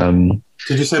then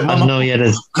Did you say I mama? don't know. Yeah,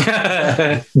 there's.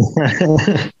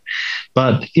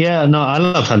 But yeah, no, I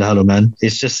love halo halo, man.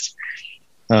 It's just,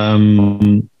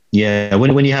 yeah,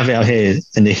 when you have it out here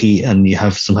in the heat and you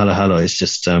have some halo halo, it's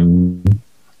just a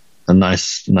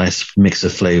nice mix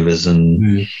of flavors,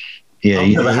 and yeah,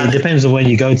 I've never had it it. depends on where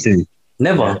you go to.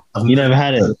 Never. You never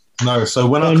had it. No. So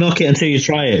when Don't knock it until you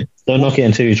try it. Don't knock it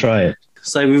until you try it.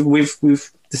 So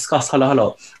we've discussed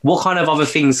halo. What kind of other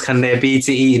things can there be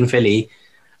to eat in Philly?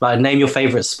 Like, name your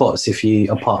favorite spots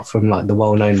apart from like the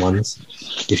well-known ones,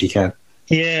 if you can.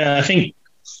 Yeah, I think,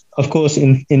 of course,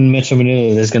 in Metro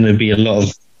Manila, there's going to be a lot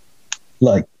of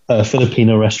like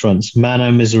Filipino restaurants.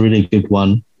 Manam is a really good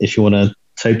one if you want to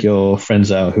take your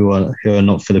friends out who are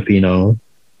not Filipino.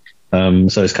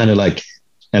 So it's kind of like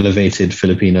elevated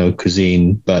Filipino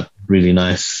cuisine, but really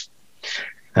nice.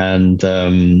 And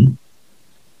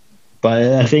but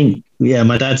I think, yeah,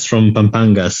 my dad's from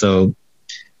Pampanga, so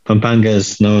Pampanga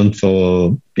is known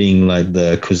for being like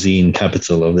the cuisine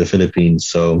capital of the Philippines.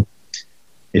 So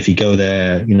if you go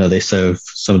there, they serve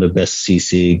some of the best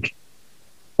sisig,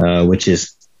 which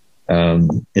is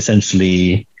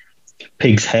essentially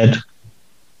pig's head,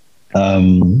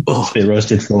 spit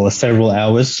roasted for several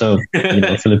hours. So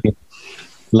Philippines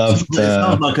loved. it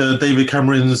sounds like a David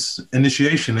Cameron's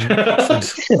initiation.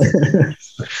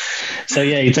 So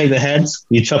yeah, you take the heads,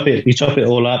 you chop it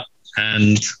all up,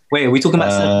 and Wait, are we talking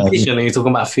about circumcision or are you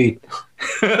talking about food?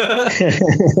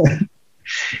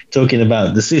 talking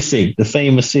about the sisig, the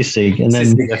famous sisig, and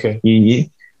then Okay. you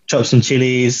chop some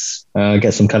chilies,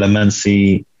 get some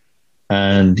calamansi,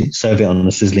 and serve it on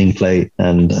a sizzling plate,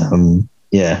 and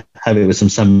have it with some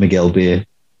San Miguel beer,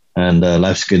 and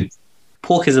life's good.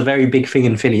 Pork is a very big thing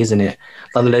in Philly, isn't it?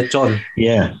 Like the lechon.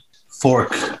 Yeah,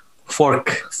 Fork.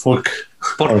 Fork.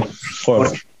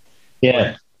 Pork.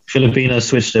 Yeah, Filipinos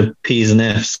switch to P's and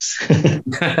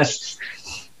F's.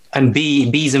 And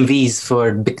B's and V's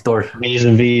for Victor. B's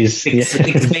and V's.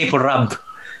 Six paper rub.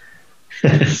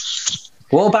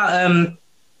 What about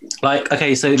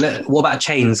what about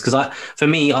chains? Because for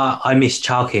me, I miss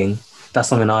Chowking. That's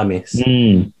something I miss.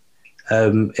 Any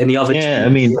other? Yeah, chains I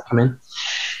mean, you recommend?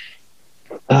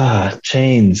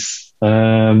 Chains.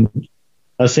 I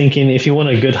was thinking if you want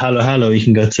a good halo halo, you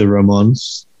can go to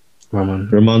Ramon's.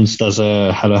 Ramon's does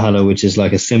a halo halo, which is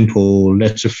like a simple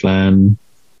leche flan,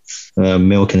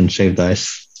 milk and shaved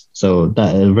ice. So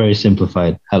that a very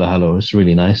simplified halo halo. It's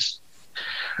really nice.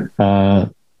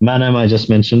 Manam I just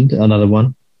mentioned, another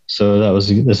one. So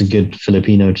that's a good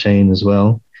Filipino chain as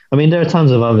well. I mean, there are tons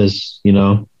of others.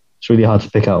 It's really hard to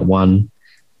pick out one.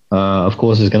 Of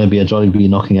course, there's going to be a Jollibee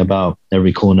knocking about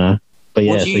every corner. But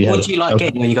yeah, what do you like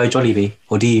getting when you go Jollibee,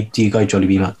 or do you go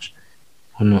Jollibee much?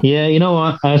 Or not? Yeah, you know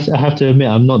what? I have to admit,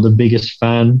 I'm not the biggest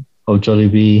fan of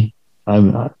Jollibee.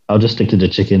 I'll just stick to the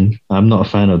chicken. I'm not a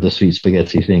fan of the sweet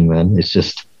spaghetti thing, man. It's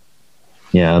just,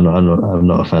 yeah, I'm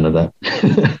not a fan of that.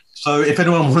 So if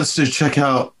anyone wants to check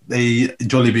out the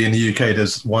Jollibee in the UK,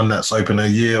 there's one that's open a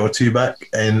year or two back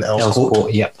in Earls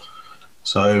Court. Yep.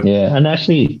 So yeah, and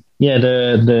actually, yeah,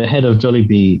 the head of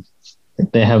Jollibee,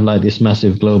 they have like this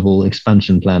massive global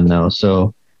expansion plan now.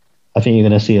 So I think you're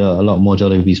going to see a lot more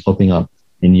Jollibees popping up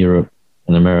in Europe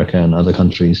and America and other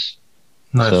countries.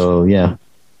 nice. So yeah.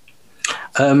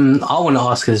 I want to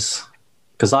ask us,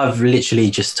 because I've literally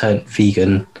just turned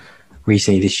vegan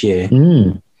recently this year.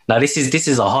 Now this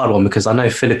is a hard one because I know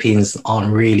Philippines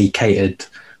aren't really catered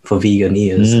for vegan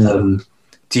eaters.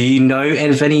 Do you know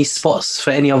of any spots for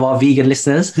any of our vegan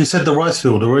listeners? You said the rice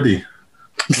field already.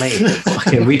 Mate,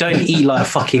 we don't eat like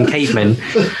fucking cavemen.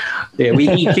 Yeah, we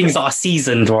eat things that are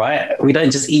seasoned, right? We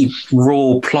don't just eat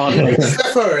raw plant-based.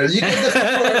 You get the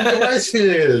pepper in the rice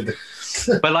field.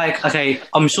 But like, okay,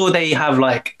 I'm sure they have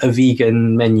like a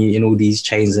vegan menu in all these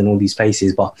chains and all these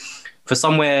places. But for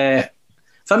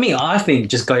me, I think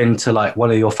just going to like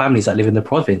one of your families that live in the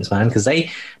province, man, because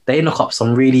they knock up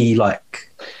some really like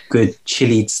good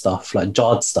chilled stuff, like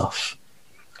jarred stuff.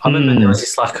 I remember there was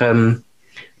this like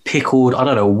pickled, I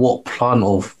don't know what plant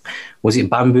of, was it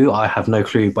bamboo? I have no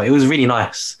clue, but it was really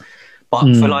nice.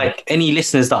 But for like any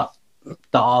listeners that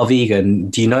are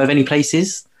vegan, do you know of any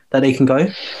places that they can go?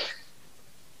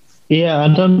 Yeah,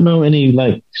 I don't know any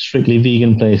like strictly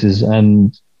vegan places,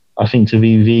 and I think to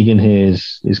be vegan here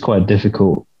is quite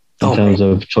difficult in terms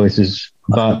of choices.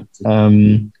 But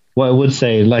what I would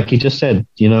say, like you just said,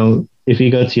 you know, if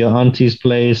you go to your auntie's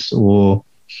place or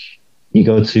you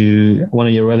go to one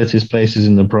of your relatives' places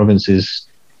in the provinces,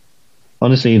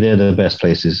 honestly, they're the best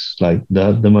places, like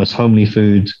the most homely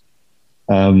food.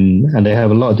 And they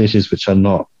have a lot of dishes which are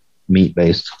not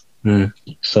meat-based.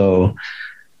 So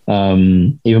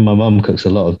even my mum cooks a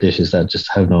lot of dishes that just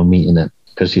have no meat in it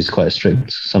because she's quite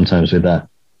strict sometimes with that,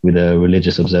 with the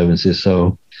religious observances.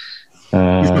 So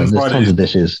there's tons of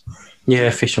dishes. Yeah,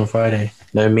 fish on Friday.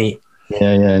 No meat.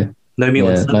 Yeah. No meat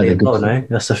on Sunday as well, no?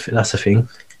 That's a thing.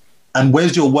 And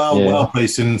where's your wow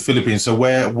place in the Philippines? So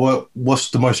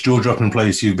what's the most jaw-dropping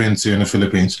place you've been to in the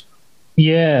Philippines?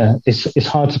 Yeah, it's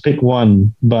hard to pick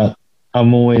one, but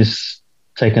I'm always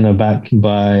taken aback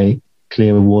by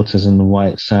clear waters and the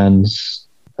white sands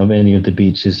of any of the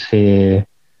beaches here,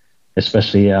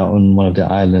 especially out on one of the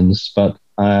islands. But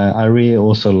I really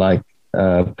also like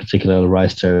particular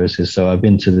rice terraces. So I've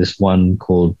been to this one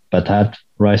called Batat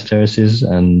rice terraces,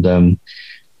 and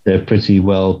they're pretty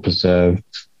well preserved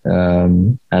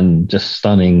and just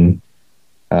stunning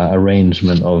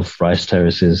arrangement of rice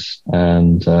terraces.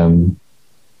 And I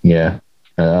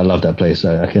love that place.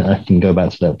 I can go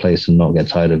back to that place and not get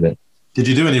tired of it. Did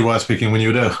you do any rice picking when you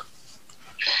were there?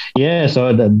 Yeah,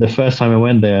 so the first time I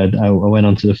went there, I went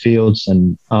onto the fields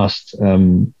and asked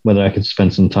whether I could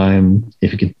spend some time,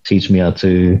 if you could teach me how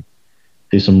to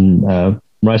do some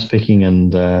rice picking.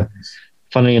 And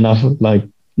funnily enough, like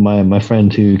my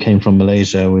friend who came from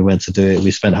Malaysia, we went to do it.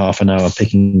 We spent half an hour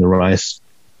picking the rice,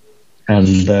 and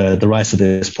the rice at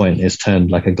this point is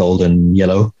turned like a golden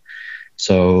yellow.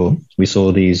 So we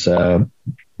saw these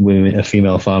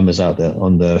female farmers out there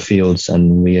on the fields,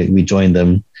 and we joined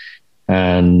them.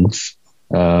 And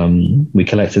we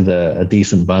collected a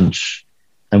decent bunch,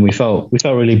 and we felt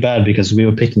really bad because we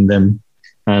were picking them,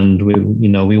 and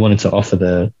we wanted to offer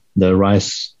the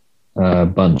rice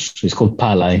bunch. It's called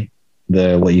palay,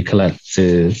 what you collect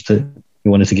we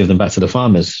wanted to give them back to the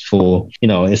farmers for,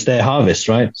 it's their harvest,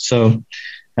 right? So,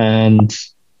 and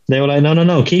they were like,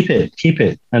 no, keep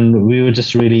it. And we were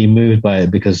just really moved by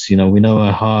it because, we know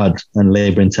how hard and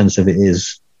labor intensive it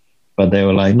is. But they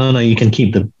were like, no, you can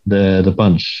keep the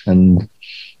bunch. And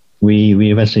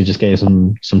we eventually just gave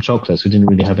them some chocolates. We didn't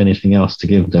really have anything else to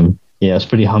give them. Yeah, I was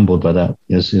pretty humbled by that.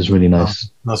 It was really nice.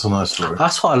 Oh, that's a nice story.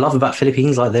 That's what I love about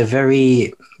Philippines. Like, they're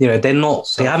very, they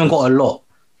haven't got a lot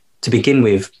to begin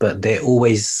with, but they're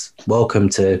always welcome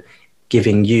to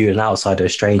giving you, an outsider, a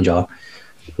stranger.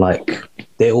 Like,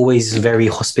 they're always very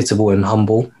hospitable and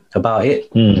humble about it.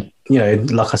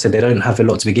 Like I said, they don't have a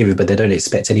lot to begin with, but they don't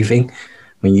expect anything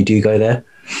when you do go there.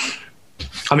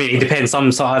 I mean, it depends.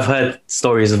 So I've heard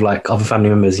stories of like other family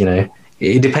members,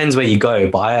 it depends where you go,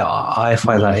 but I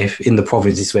find that if in the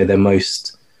province is where they're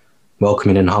most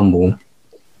welcoming and humble.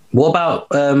 What about,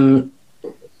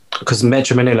 because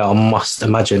Metro Manila, I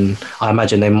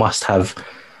imagine they must have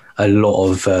a lot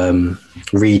of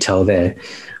retail there.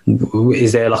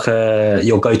 Is there like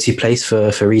your go-to place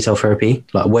for retail therapy?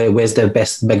 Like where's the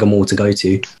best mega mall to go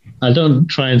to? I don't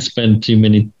try and spend too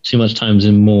much times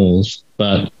in malls,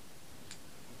 but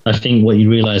I think what you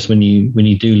realize when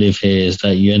you do live here is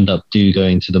that you end up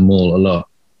going to the mall a lot,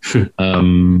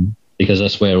 because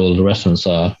that's where all the restaurants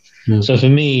are. So for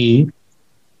me,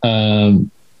 I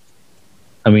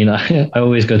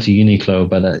always go to Uniqlo,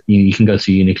 but you can go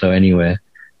to Uniqlo anywhere.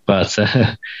 But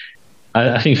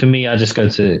I think for me, I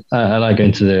like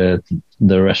going to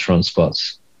the restaurant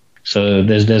spots. So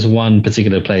there's one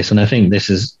particular place, and I think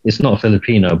it's not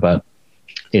Filipino, but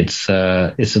it's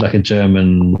like a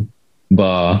German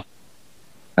bar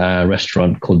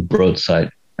restaurant called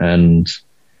Brotzeit, and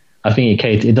I think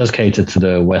it does cater to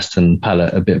the Western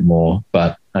palate a bit more,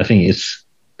 but I think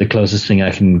the closest thing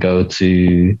I can go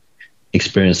to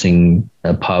experiencing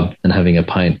a pub and having a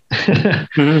pint.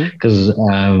 Because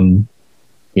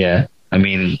yeah, I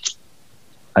mean,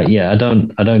 I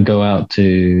don't go out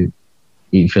to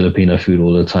eat Filipino food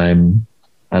all the time,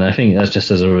 and I think that's just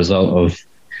as a result of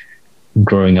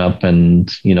growing up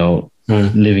and, you know,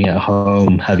 living at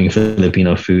home, having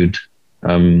Filipino food,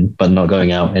 but not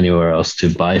going out anywhere else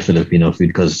to buy Filipino food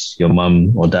because your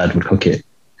mum or dad would cook it.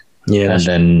 Yeah. And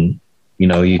then, you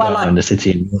know, you go out in the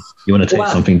city, you want to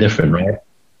taste something different, right?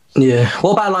 Yeah.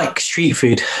 What about like street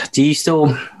food? Do you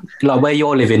still, like where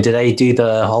you're living, do they do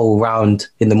the whole round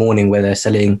in the morning where they're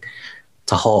selling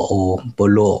taho or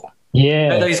bolo?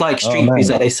 Yeah. Those like street foods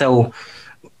that they sell.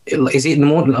 Is it in the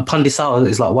morning? Pandesal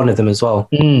is like one of them as well.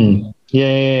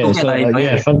 Yeah.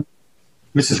 So,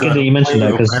 it's good that you mentioned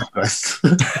that because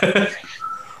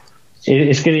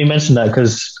it's good that you mentioned that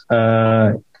because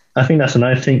I think that's a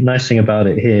nice thing about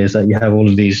it here is that you have all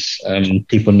of these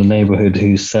people in the neighborhood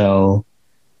who sell,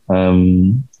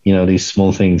 you know, these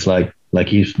small things like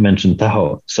you mentioned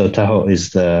taho. So taho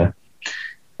is the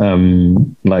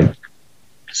like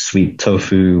sweet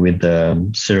tofu with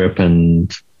the syrup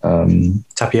and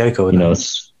tapioca, you know,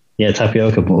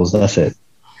 tapioca balls. That's it.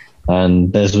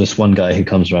 And there's this one guy who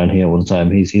comes around here all the time.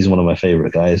 He's one of my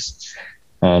favorite guys.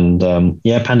 And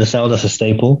pandesal, that's a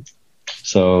staple.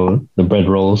 So the bread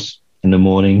rolls in the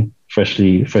morning,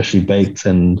 freshly baked,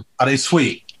 and are they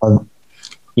sweet?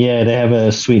 Yeah, they have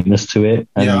a sweetness to it.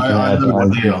 And I know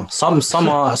what they are.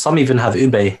 Some even have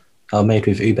ube. Are made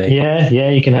with ube. Yeah,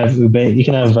 you can have ube. You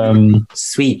can have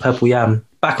sweet purple yam.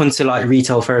 Back onto like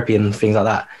retail therapy and things like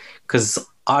that. Because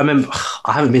I remember,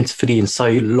 I haven't been to Philly in so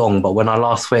long, but when I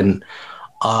last went,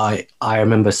 I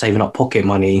remember saving up pocket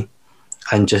money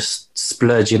and just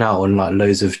splurging out on like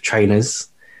loads of trainers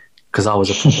because I was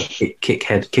a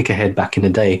kick ahead back in the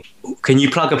day. Can you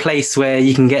plug a place where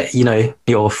you can get, you know,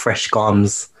 your fresh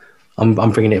garms? I'm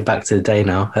bringing it back to the day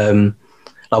now.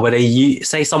 Like whether you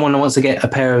say someone wants to get a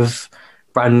pair of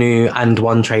brand new and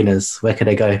one trainers, where could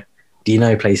they go? Do you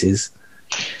know places?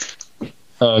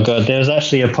 Oh God, there was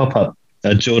actually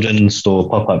a Jordan store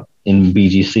pop-up in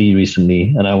BGC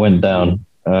recently, and I went down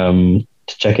to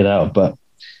check it out, but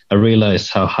I realized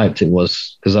how hyped it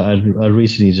was because I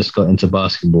recently just got into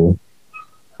basketball,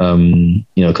 you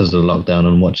know, because of the lockdown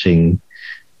and watching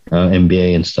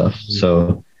NBA and stuff.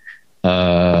 So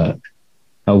I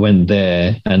went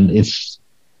there, and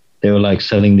they were like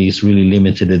selling these really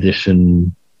limited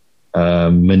edition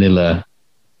Manila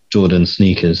Jordan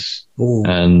sneakers. Ooh.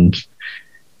 And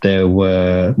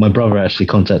my brother actually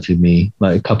contacted me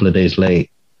like a couple of days late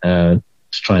to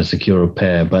try and secure a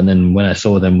pair. But then when I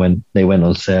saw them, when they went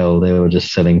on sale, they were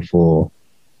just selling for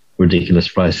ridiculous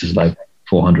prices, like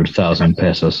 400,000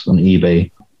 pesos on eBay.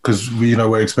 Because, you know,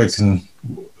 we're expecting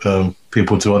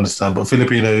people to understand, but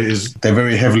they're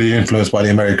very heavily influenced by the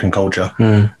American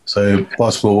culture. So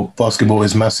basketball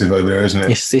is massive over there, isn't it?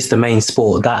 It's the main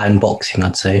sport, that and boxing,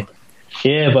 I'd say.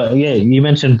 Yeah, but yeah, you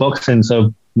mentioned boxing,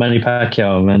 so Manny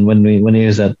Pacquiao, man, when he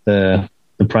was at the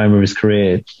prime of his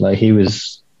career, like he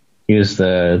was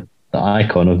the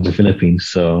icon of the Philippines.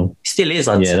 So he still is,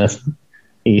 I'd say.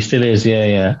 He still is.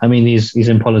 Yeah. I mean, he's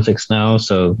in politics now,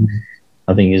 so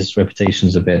I think his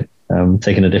reputation's a bit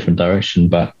taken a different direction.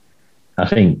 But I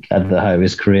think at the height of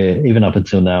his career, even up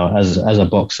until now, as a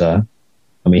boxer,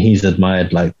 I mean, he's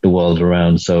admired like the world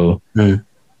around. So that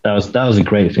was a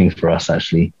great thing for us,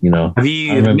 actually. You know, have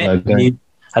you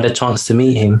had a chance to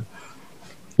meet him?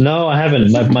 No, I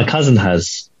haven't. My cousin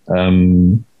has.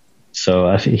 So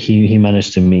I think he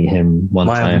managed to meet him one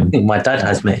time. I think my dad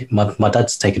has met. My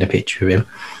dad's taken a picture of him.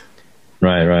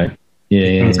 Right. Yeah.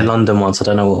 He went to London once. I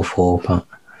don't know what for, but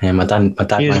yeah, my dad.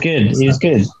 He was good. He was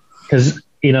good because,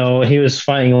 you know, he was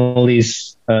fighting all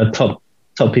these top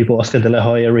people, Oscar De La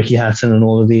Hoya, Ricky Hatton, and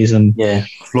all of these, and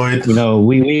Floyd. You know,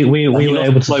 we were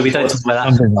able to. Floyd, we don't talk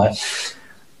about that.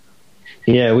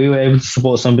 Yeah, we were able to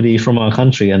support somebody from our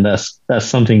country, and that's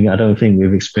something I don't think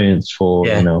we've experienced for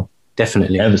you know,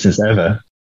 definitely ever since ever.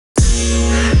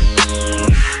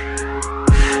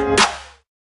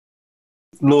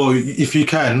 Law, if you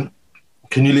can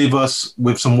you leave us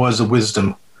with some words of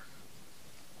wisdom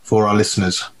for our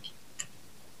listeners?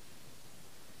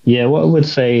 Yeah, what I would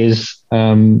say is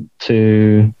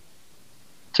to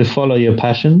follow your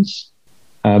passions,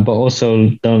 but also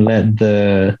don't let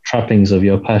the trappings of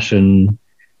your passion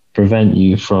prevent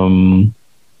you from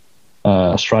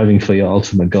striving for your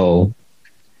ultimate goal.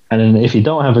 And then if you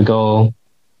don't have a goal,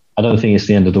 I don't think it's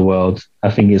the end of the world. I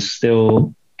think it's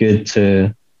still good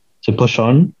to push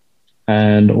on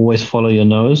and always follow your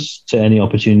nose to any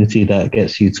opportunity that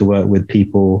gets you to work with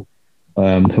people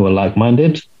who are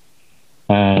like-minded.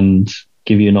 and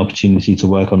give you an opportunity to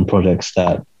work on projects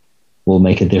that will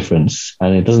make a difference.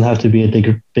 And it doesn't have to be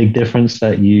a big difference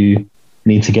that you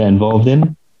need to get involved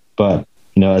in, but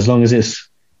as long as it's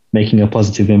making a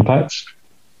positive impact,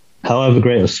 however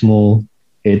great or small,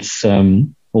 it's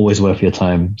always worth your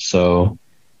time. So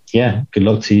yeah, good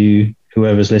luck to you,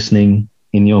 whoever's listening,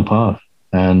 in your path,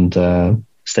 and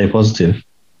stay positive.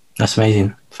 That's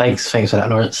amazing. Thanks for that,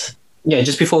 Lawrence. Yeah,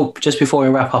 just before we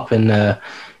wrap up and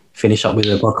finish up with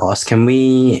the podcast,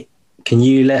 can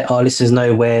you let our listeners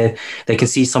know where they can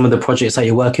see some of the projects that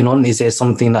you're working on? Is there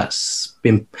something is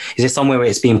there somewhere where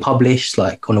it's being published,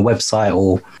 like on a website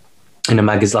or in a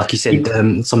magazine? Like you said,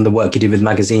 some of the work you do with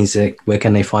magazines, where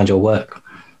can they find your work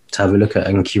to have a look at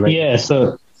and curate? Yeah,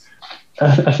 so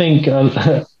I think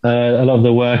a lot of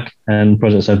the work and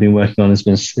projects I've been working on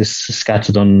is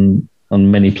scattered on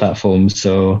many platforms.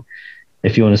 So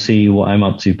if you want to see what I'm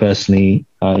up to personally,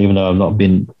 even though I've not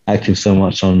been active so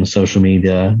much on social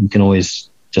media, you can always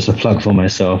just a plug for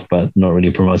myself, but not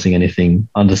really promoting anything,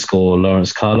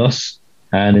 _Lawrence Carlos.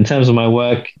 And in terms of my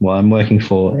work, well, I'm working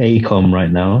for AECOM right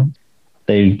now.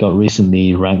 They got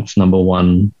recently ranked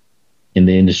 #1 in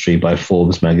the industry by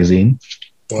Forbes magazine.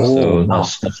 So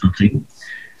that's something.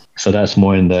 So that's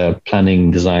more in the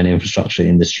planning, design, infrastructure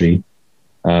industry.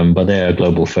 But they're a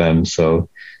global firm, so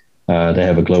they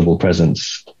have a global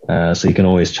presence. So you can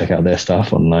always check out their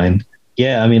stuff online.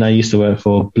 Yeah, I mean, I used to work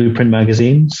for Blueprint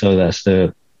magazine, so that's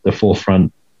the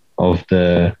forefront of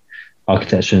the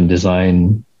architecture and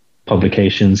design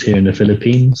publications here in the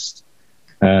Philippines,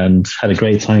 and had a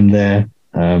great time there.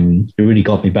 It really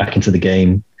got me back into the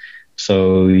game.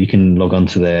 So you can log on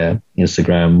to their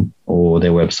Instagram or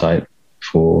their website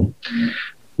for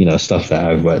stuff that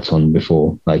I've worked on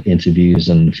before, like interviews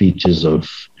and features of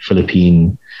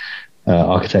Philippine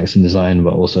architects and design,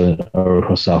 but also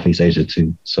across Southeast Asia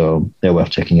too. So they're worth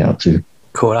checking out too.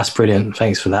 Cool, that's brilliant.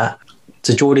 Thanks for that.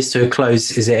 To draw this to a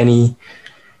close, is there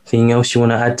anything else you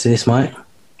want to add to this, Mike?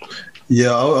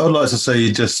 Yeah, I'd like to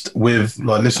say, just with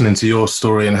listening to your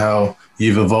story and how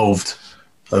you've evolved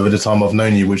over the time I've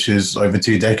known you, which is over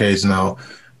 2 decades now,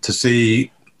 to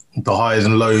see the highs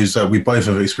and lows that we both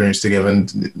have experienced together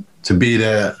and to be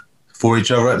there for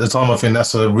each other at the time, I think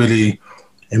that's a really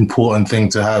important thing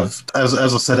to have. As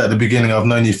I said at the beginning, I've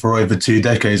known you for over 2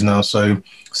 decades now, so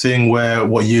seeing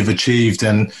what you've achieved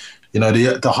and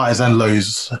the highs and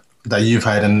lows that you've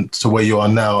had and to where you are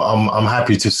now, I'm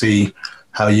happy to see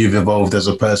how you've evolved as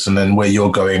a person and where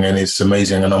you're going, and it's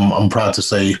amazing. And I'm proud to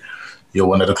say you're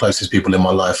one of the closest people in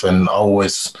my life, and I'll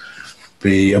always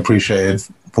be appreciated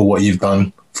for what you've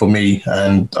done for me,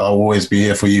 and I'll always be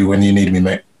here for you when you need me,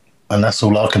 mate. And that's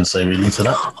all I can say really to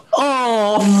that.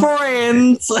 Oh,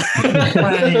 friends!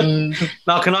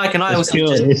 Now, can I also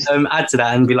just add to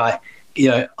that and be like,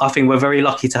 I think we're very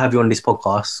lucky to have you on this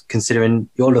podcast, considering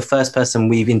you're the first person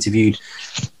we've interviewed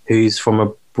who's from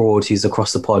abroad, who's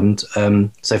across the pond.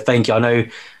 So thank you. I know,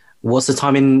 what's the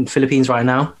time in Philippines right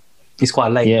now? It's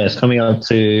quite late. Yeah, it's coming up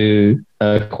to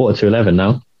 11:15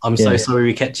 now. I'm so sorry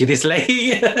we kept you this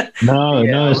late. No,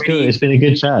 it's good. It's been a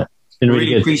good chat. It's been really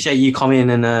good. Appreciate you coming,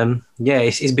 and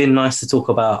it's been nice to talk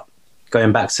about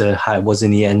going back to how it was in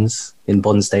the ends in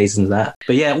Bond's days and that.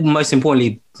 But yeah, most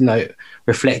importantly,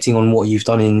 reflecting on what you've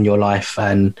done in your life,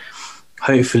 and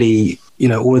hopefully,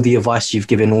 all of the advice you've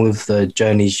given, all of the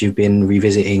journeys you've been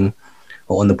revisiting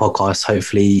on the podcast,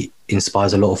 hopefully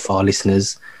inspires a lot of our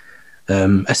listeners,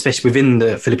 especially within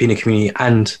the Filipino community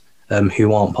and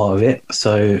who aren't part of it.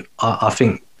 So I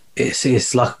think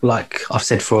it's like I've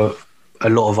said for a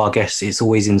lot of our guests, it's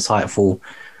always insightful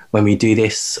when we do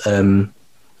this.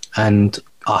 And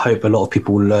I hope a lot of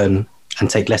people learn and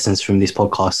take lessons from this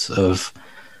podcast of,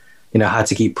 how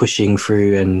to keep pushing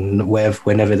through, and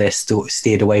whenever they're still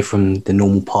steered away from the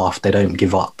normal path, they don't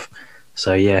give up.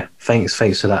 So yeah, thanks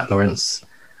for that, Lawrence.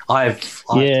 I've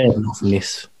learned from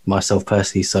this myself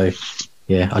personally. So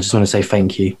yeah, I just want to say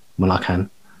thank you when I can.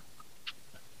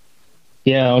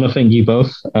 Yeah, I want to thank you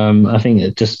both. I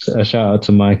think just a shout out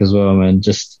to Mike as well, man.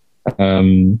 Just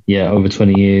over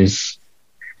 20 years.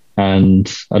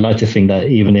 And I'd like to think that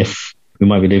even if we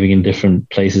might be living in different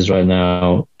places right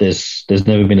now, there's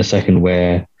never been a second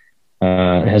where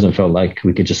it hasn't felt like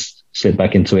we could just slip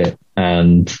back into it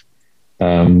and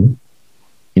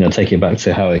take it back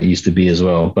to how it used to be as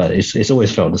well. But it's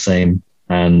always felt the same.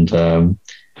 And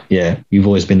you've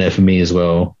always been there for me as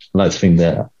well. I like to think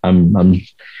that I'm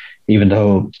even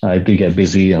though I do get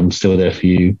busy, I'm still there for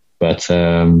you. But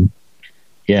pure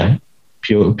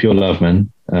love,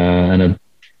 man. And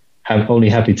I'm only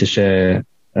happy to share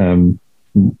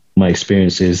my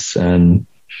experiences, and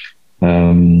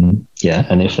and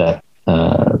if that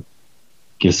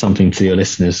give something to your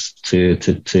listeners to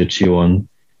chew on,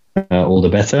 all the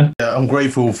better. Yeah, I'm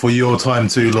grateful for your time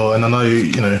too, Law, and I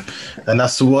know and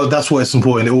that's what it's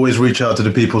important. Always reach out to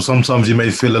the people. Sometimes you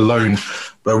may feel alone,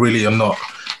 but really you're not.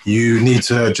 You need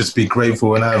to just be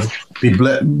grateful and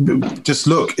just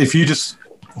look. If you just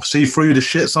see through the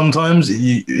shit, sometimes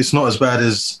it's not as bad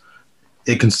as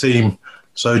it can seem.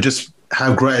 So just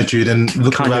have gratitude and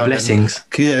look Count your blessings.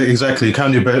 Yeah, exactly.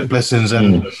 Count your blessings,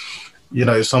 and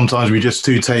sometimes we just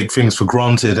do take things for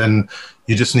granted, and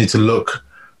you just need to look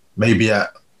maybe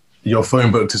at your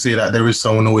phone book to see that there is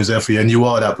someone always there for you, and you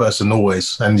are that person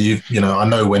always. And I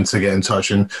know when to get in touch.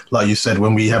 And like you said,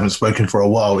 when we haven't spoken for a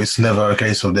while, it's never a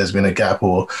case of there's been a gap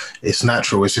or it's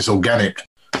natural. It's just organic.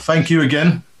 Thank you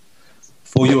again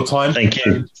for your time. Thank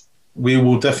you. We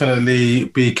will definitely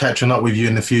be catching up with you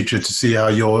in the future to see how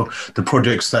the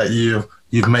projects that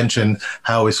you've mentioned,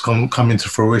 how it's come into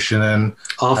fruition, and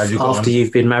after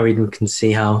you've been married and can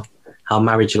see how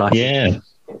marriage life. Yeah,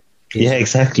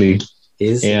 exactly.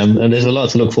 Yeah, and there's a lot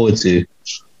to look forward to.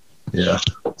 Yeah,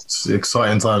 it's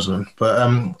exciting times, man. But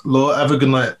Laura, have a good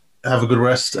night, have a good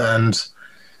rest, and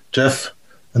Jeff,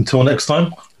 until next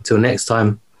time. Until next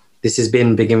time, this has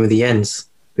been Begin with the Ends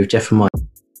with Jeff and Mike.